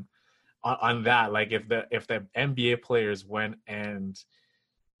think on that? Like, if the NBA players went and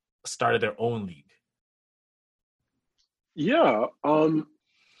started their own league? Yeah,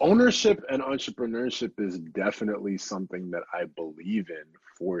 ownership and entrepreneurship is definitely something that I believe in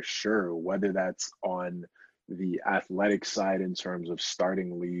for sure, whether that's on the athletic side in terms of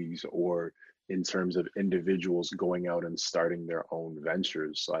starting leagues or in terms of individuals going out and starting their own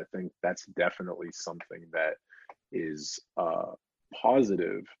ventures. So I think that's definitely something that is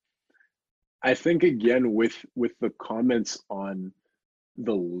positive. I think, again, with the comments on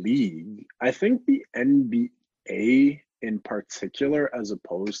the league, I think the NBA in particular, as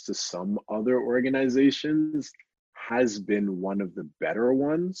opposed to some other organizations, has been one of the better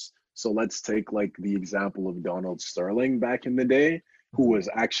ones. So let's take like the example of Donald Sterling back in the day, who was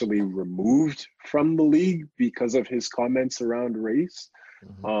actually removed from the league because of his comments around race.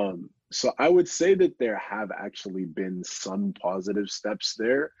 So I would say that there have actually been some positive steps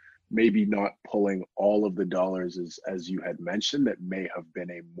there, maybe not pulling all of the dollars as you had mentioned. That may have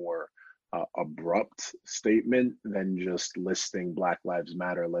been a more abrupt statement than just listing Black Lives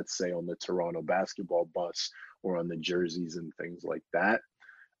Matter, let's say on the Toronto basketball bus or on the jerseys and things like that.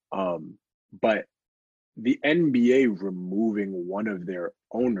 But the NBA removing one of their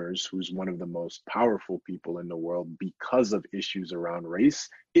owners, who's one of the most powerful people in the world because of issues around race,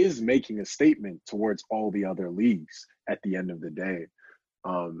 is making a statement towards all the other leagues at the end of the day.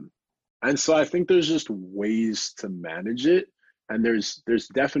 And so I think there's just ways to manage it. And there's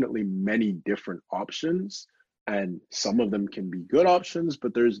definitely many different options. And some of them can be good options,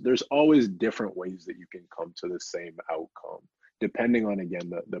 but there's always different ways that you can come to the same outcome, depending on,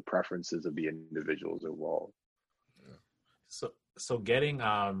 again, the preferences of the individuals involved. So getting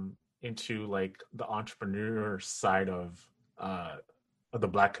into like the entrepreneur side of the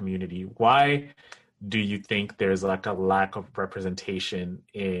Black community, why do you think there's like a lack of representation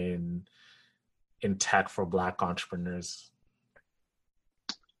in tech for Black entrepreneurs?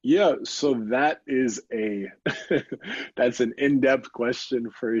 Yeah, so that is that's an in-depth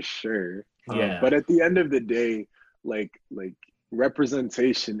question for sure. Yeah. But at the end of the day, like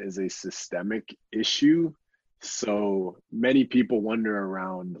representation is a systemic issue. So many people wonder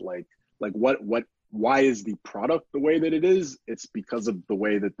around like why is the product the way that it is? It's because of the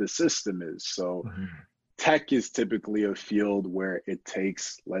way that the system is. So tech is typically a field where it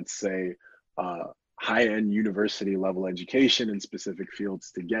takes, let's say, high-end university level education in specific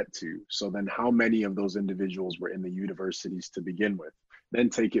fields to get to. So then how many of those individuals were in the universities to begin with? Then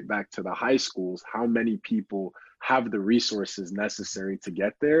take it back to the high schools. How many people have the resources necessary to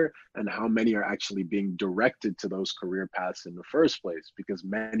get there? And how many are actually being directed to those career paths in the first place? Because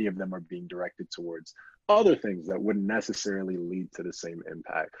many of them are being directed towards other things that wouldn't necessarily lead to the same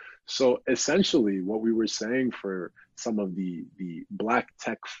impact. So essentially what we were saying for some of the Black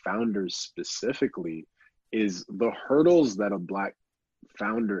tech founders specifically is the hurdles that a Black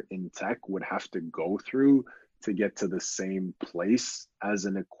founder in tech would have to go through to get to the same place as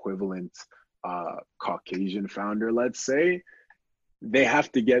an equivalent Caucasian founder, let's say. They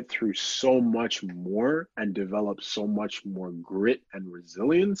have to get through so much more and develop so much more grit and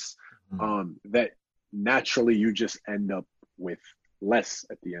resilience that naturally you just end up with less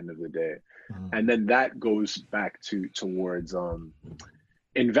at the end of the day. And then that goes back towards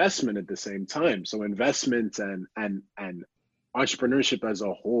investment at the same time. So investment and entrepreneurship as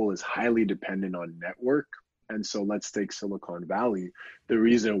a whole is highly dependent on network. And so let's take Silicon Valley. The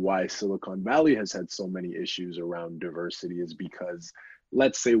reason why Silicon Valley has had so many issues around diversity is because,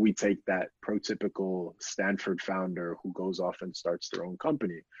 let's say we take that prototypical Stanford founder who goes off and starts their own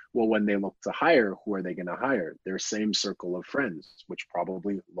company. Well, when they look to hire, who are they going to hire? Their same circle of friends, which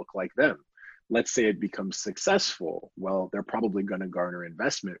probably look like them. Let's say it becomes successful. Well, they're probably going to garner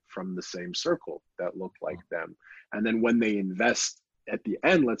investment from the same circle that look like them. And then when they invest at the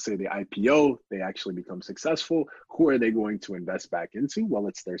end, let's say the IPO, they actually become successful. Who are they going to invest back into? Well,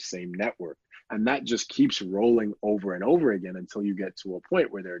 it's their same network. And that just keeps rolling over and over again until you get to a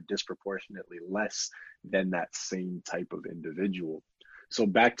point where they're disproportionately less than that same type of individual. So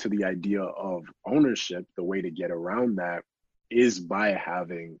back to the idea of ownership, the way to get around that is by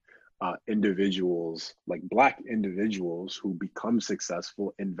having individuals, like Black individuals who become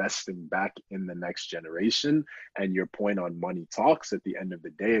successful, investing back in the next generation. And your point on money talks, at the end of the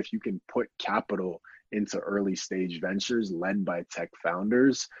day, if you can put capital into early stage ventures led by tech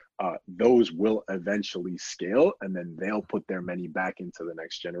founders, those will eventually scale, and then they'll put their money back into the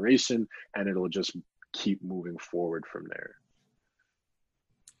next generation, and it'll just keep moving forward from there.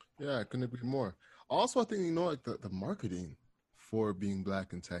 Yeah, I couldn't agree more. Also, I think, like the marketing for being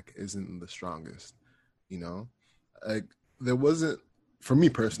Black in tech isn't the strongest, like there wasn't, for me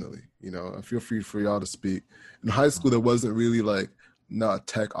personally, I feel free for y'all to speak. In high school, there wasn't really like a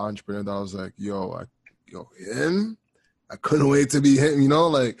tech entrepreneur that I was like, him? I couldn't wait to be him,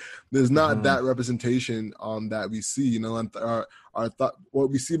 like there's not that representation that we see, and our thought, what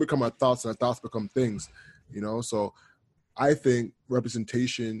we see become our thoughts, and our thoughts become things, so I think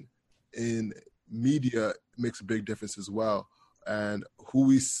representation in media makes a big difference as well. And who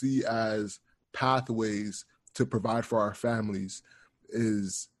we see as pathways to provide for our families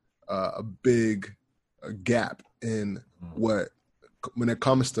is a big gap in when it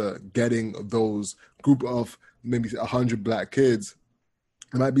comes to getting those group of maybe 100 Black kids.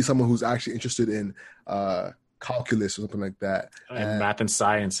 It might be someone who's actually interested in calculus or something like that, and math and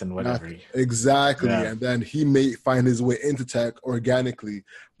science and whatever. Exactly. Yeah. And then he may find his way into tech organically,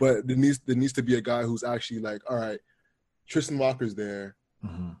 but there needs to be a guy who's actually like, all right, Tristan Walker's there.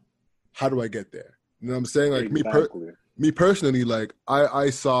 how do I get there? You know what I'm saying? Like Exactly. me personally, like I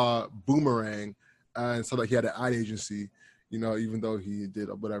saw Boomerang and saw that he had an ad agency, you know, even though he did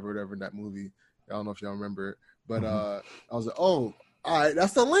whatever in that movie. I don't know if y'all remember it, but I was like, oh, all right,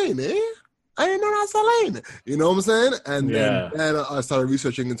 that's the lane, eh? I didn't know that's the lane. You know what I'm saying? And Yeah. then I started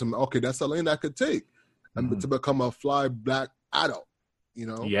researching into, okay, that's the lane that I could take, and to become a fly black adult. You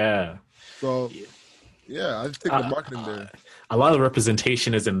know? Yeah. So yeah, I just think the marketing there. A lot of the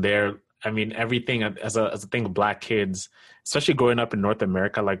representation is in there. I mean, everything as a thing of Black kids, especially growing up in North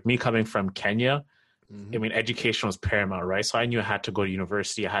America, like me coming from Kenya. I mean, education was paramount, right? So I knew I had to go to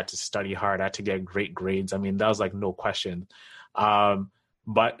university. I had to study hard. I had to get great grades. I mean, that was like no question.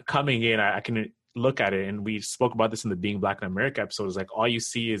 But coming in, I can look at it, and we spoke about this in the Being Black in America episode, is like all you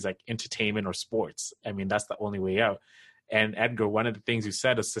see is like entertainment or sports. I mean, that's the only way out. And Edgar, one of the things you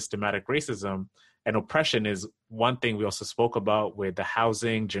said is systematic racism and oppression is one thing we also spoke about with the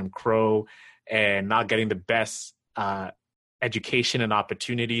housing, Jim Crow, and not getting the best education and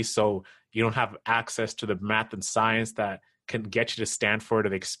opportunity. So you don't have access to the math and science that can get you to Stanford, or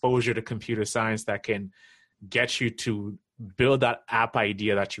the exposure to computer science that can get you to build that app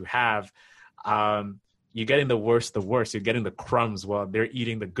idea that you have. You're getting the worst. You're getting the crumbs while they're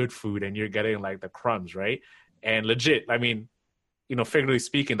eating the good food, and you're getting like the crumbs, right? And legit, I mean, you know, figuratively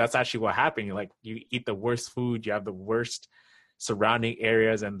speaking, that's actually what happened. You like, you eat the worst food, you have the worst surrounding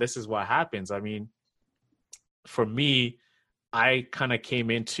areas, and this is what happens. I mean, for me, I kind of came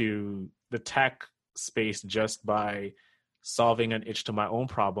into the tech space just by solving an itch to my own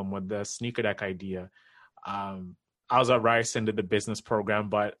problem with the sneaker deck idea. I was at Ryerson, did the business program,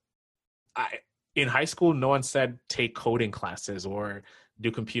 but in high school, no one said take coding classes or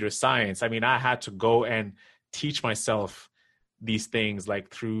do computer science. I mean, I had to go and teach myself these things like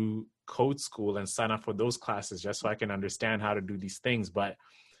through code school and sign up for those classes just so I can understand how to do these things. But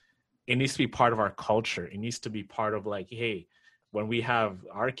it needs to be part of our culture. It needs to be part of like, hey, when we have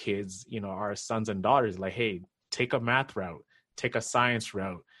our kids, you know, our sons and daughters, like, hey, take a math route, take a science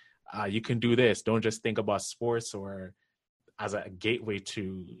route. You can do this. Don't just think about sports or as a gateway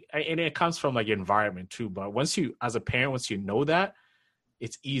to, and it comes from like your environment too. But once you, as a parent, once you know that,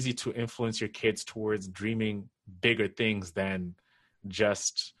 it's easy to influence your kids towards dreaming bigger things than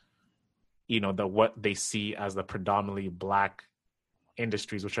just, you know, what they see as the predominantly Black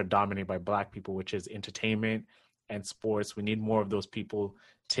industries, which are dominated by Black people, which is entertainment and sports. We need more of those people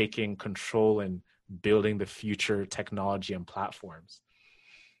taking control and building the future technology and platforms.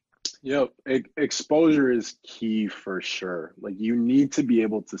 Yeah, exposure is key for sure. Like, you need to be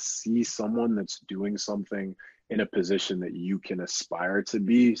able to see someone that's doing something in a position that you can aspire to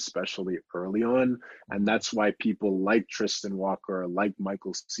be, especially early on. And that's why people like Tristan Walker, like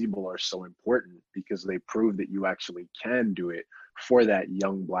Michael Siebel are so important, because they prove that you actually can do it for that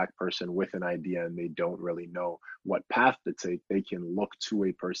young Black person with an idea and they don't really know what path to take. They can look to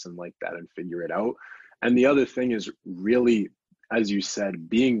a person like that and figure it out. And the other thing is really, as you said,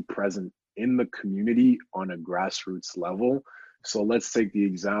 being present in the community on a grassroots level. So let's take the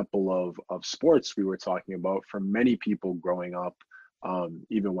example of sports we were talking about. For many people growing up,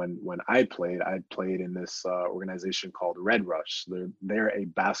 even when I played in this organization called Red Rush. They're a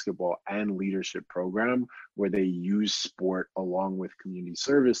basketball and leadership program where they use sport along with community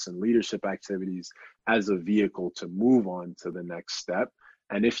service and leadership activities as a vehicle to move on to the next step.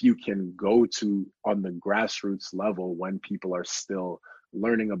 And if you can go to on the grassroots level when people are still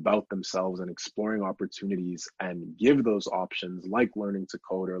learning about themselves and exploring opportunities and give those options, like learning to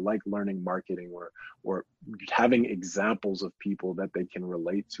code or like learning marketing or having examples of people that they can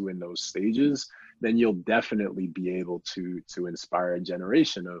relate to in those stages, then you'll definitely be able to inspire a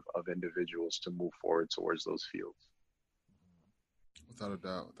generation of individuals to move forward towards those fields. Without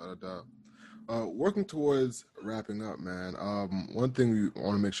a doubt. Working towards wrapping up, man. One thing we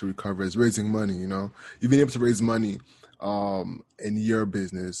want to make sure we cover is raising money. You know, you've been able to raise money in your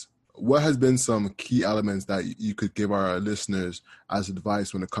business. What has been some key elements that you could give our listeners as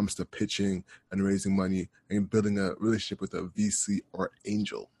advice when it comes to pitching and raising money and building a relationship with a VC or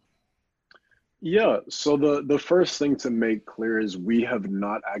angel? Yeah, so the first thing to make clear is we have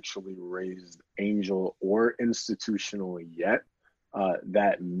not actually raised angel or institutional yet.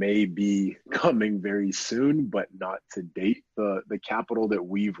 That may be coming very soon, but not to date. The capital that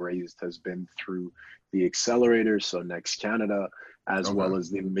we've raised has been through the accelerator, so Next Canada, as well as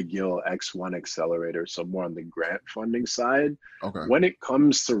the McGill X1 accelerator, so more on the grant funding side. When it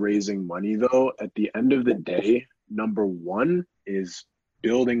comes to raising money, though, at the end of the day, number one is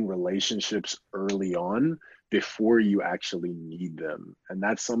building relationships early on before you actually need them. And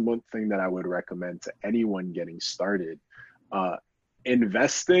that's something that I would recommend to anyone getting started.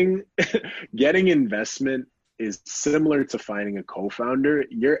 investing, getting investment is similar to finding a co-founder.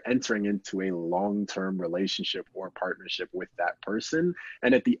 You're entering into a long-term relationship or partnership with that person.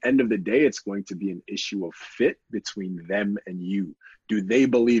 And at the end of the day, it's going to be an issue of fit between them and you. Do they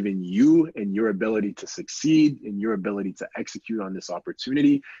believe in you and your ability to succeed, in your ability to execute on this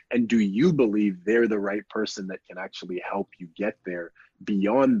opportunity? And do you believe they're the right person that can actually help you get there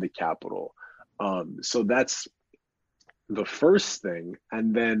beyond the capital? So that's the first thing.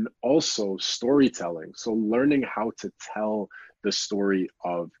 And then also storytelling. So learning how to tell the story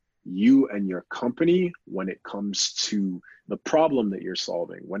of you and your company when it comes to the problem that you're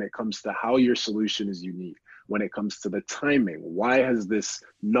solving, when it comes to how your solution is unique, when it comes to the timing. Why has this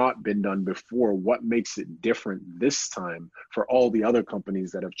not been done before? What makes it different this time for all the other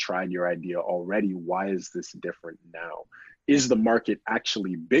companies that have tried your idea already? Why is this different now? Is the market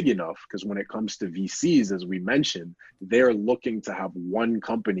actually big enough? Because when it comes to VCs, as we mentioned, they're looking to have one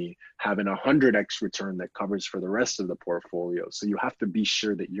company having 100x return that covers for the rest of the portfolio. So you have to be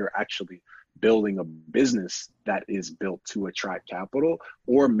sure that you're actually building a business that is built to attract capital,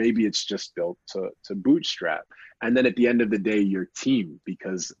 or maybe it's just built to bootstrap. And then at the end of the day, your team,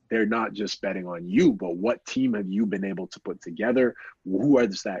 because they're not just betting on you, but what team have you been able to put together? Who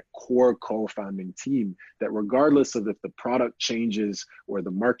is that core co-founding team that regardless of if the product changes or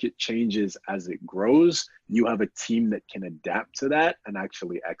the market changes as it grows, you have a team that can adapt to that and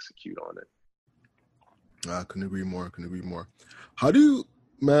actually execute on it. I couldn't agree more. How do you,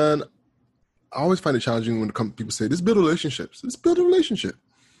 man, I always find it challenging when people say, "Just build relationships." Let's build a relationship.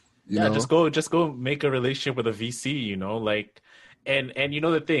 You know? just go make a relationship with a VC, you know, like, and you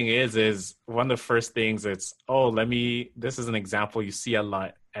know, the thing is one of the first things it's, this is an example you see a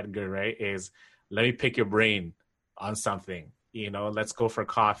lot, Edgar, right? Is let me pick your brain on something, you know, let's go for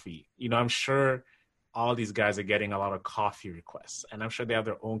coffee. You know, I'm sure all these guys are getting a lot of coffee requests, and I'm sure they have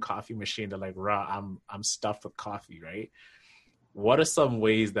their own coffee machine. They're like, I'm stuffed with coffee, right? What are some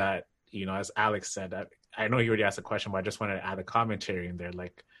ways that, you know, as Alex said, I know you already asked a question, but I just wanted to add a commentary in there.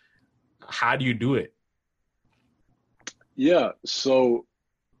 Like, how do you do it? Yeah, so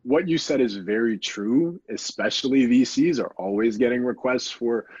what you said is very true, especially VCs are always getting requests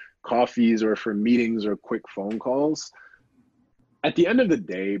for coffees or for meetings or quick phone calls. At the end of the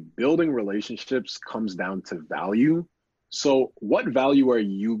day, building relationships comes down to value. So what value are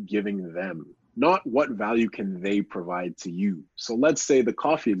you giving them? Not what value can they provide to you. So let's say the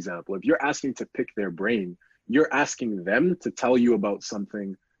coffee example, if you're asking to pick their brain, you're asking them to tell you about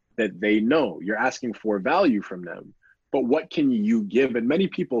something that they know. You're asking for value from them. But what can you give? And many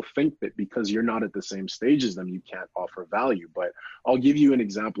people think that because you're not at the same stage as them, you can't offer value. But I'll give you an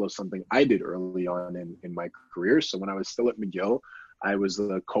example of something I did early on in my career. So when I was still at McGill, I was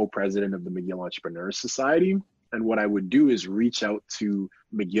the co-president of the McGill Entrepreneurs Society. And what I would do is reach out to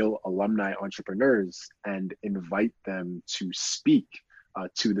McGill alumni entrepreneurs and invite them to speak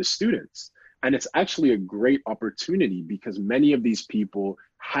to the students. And it's actually a great opportunity because many of these people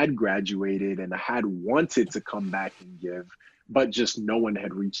had graduated and had wanted to come back and give, but just no one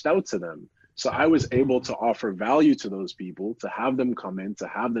had reached out to them. So I was able to offer value to those people, to have them come in, to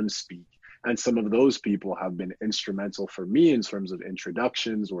have them speak. And some of those people have been instrumental for me in terms of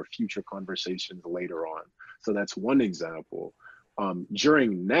introductions or future conversations later on. So that's one example.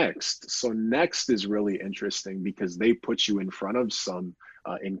 During Next, so Next is really interesting because they put you in front of some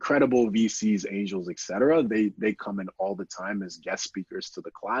incredible VCs, angels, etc. They come in all the time as guest speakers to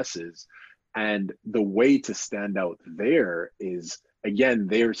the classes. And the way to stand out there is, again,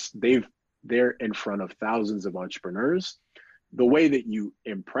 they're in front of thousands of entrepreneurs. The way that you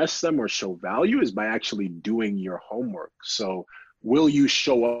impress them or show value is by actually doing your homework. So will you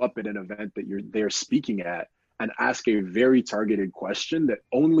show up at an event that you're there speaking at and ask a very targeted question that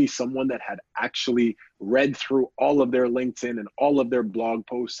only someone that had actually read through all of their LinkedIn and all of their blog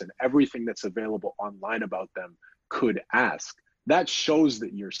posts and everything that's available online about them could ask? That shows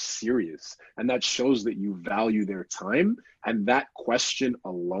that you're serious, and that shows that you value their time. And that question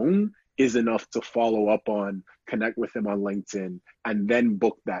alone is enough to follow up on, connect with them on LinkedIn, and then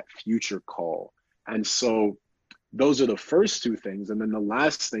book that future call. And so those are the first two things. And then the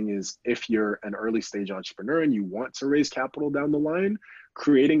last thing is, if you're an early stage entrepreneur and you want to raise capital down the line,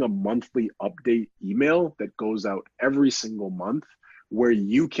 creating a monthly update email that goes out every single month where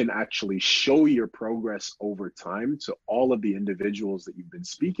you can actually show your progress over time to all of the individuals that you've been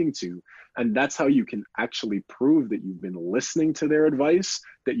speaking to. And that's how you can actually prove that you've been listening to their advice,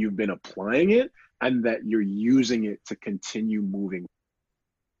 that you've been applying it, and that you're using it to continue moving.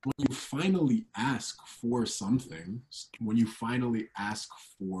 When you finally ask for something, when you finally ask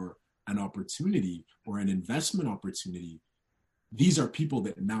for an opportunity or an investment opportunity, these are people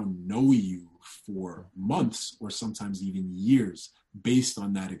that now know you for months or sometimes even years based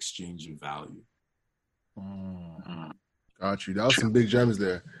on that exchange of value. Got you. That was some big gems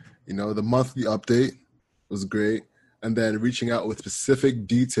there. You know, the monthly update was great. And then reaching out with specific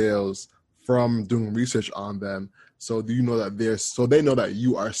details from doing research on them. So do you know that so they know that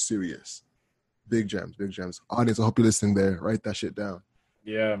you are serious. Big gems, big gems. Audience, I hope you're listening there. Write that shit down.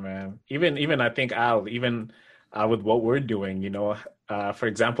 Yeah, man. Even I think, Al, even with what we're doing, you know, for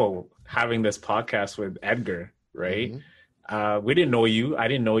example, having this podcast with Edgar, right? Mm-hmm. We didn't know you. I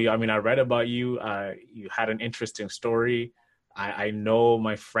didn't know you. I mean, I read about you. You had an interesting story. I know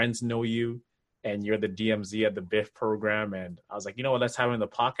my friends know you, and you're the DMZ at the BIF program. And I was like, you know what, let's have him in the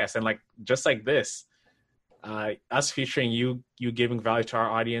podcast. And like, just like this, us featuring you giving value to our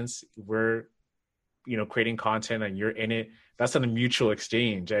audience, we're, you know, creating content and you're in it. That's a mutual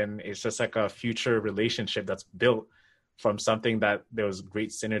exchange. And it's just like a future relationship that's built from something that there was great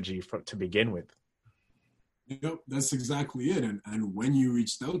synergy to begin with. Yep, that's exactly it. And when you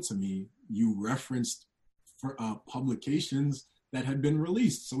reached out to me, you referenced for publications that had been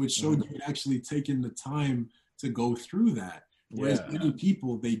released. So it showed you'd actually taken the time to go through that. Whereas many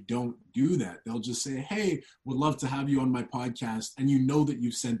people, they don't do that. They'll just say, hey, would love to have you on my podcast. And you know that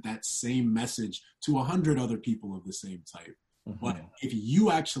you've sent that same message to 100 other people of the same type. Mm-hmm. But if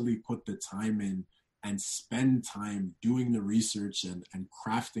you actually put the time in and spend time doing the research and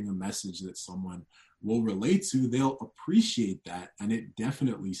crafting a message that someone will relate to, they'll appreciate that. And it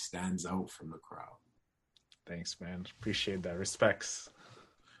definitely stands out from the crowd. Thanks, man. Appreciate that. Respects.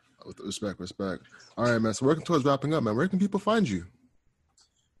 Respect. All right, man. So working towards wrapping up, man. Where can people find you?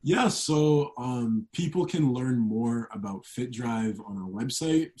 Yeah, so people can learn more about FitDrive on our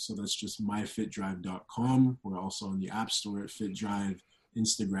website. So that's just myfitdrive.com. We're also on the App Store at FitDrive.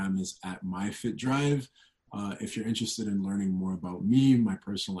 Instagram is at myfitdrive. If you're interested in learning more about me, my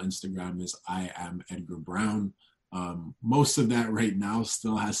personal Instagram is I am Edgar Brown. Most of that right now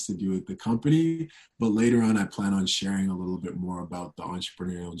still has to do with the company, but later on I plan on sharing a little bit more about the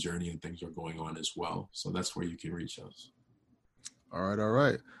entrepreneurial journey and things are going on as well. So that's where you can reach us. All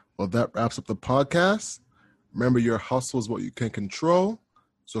right. Well, that wraps up the podcast. Remember, your hustle is what you can control.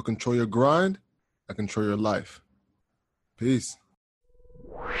 So control your grind and control your life. Peace.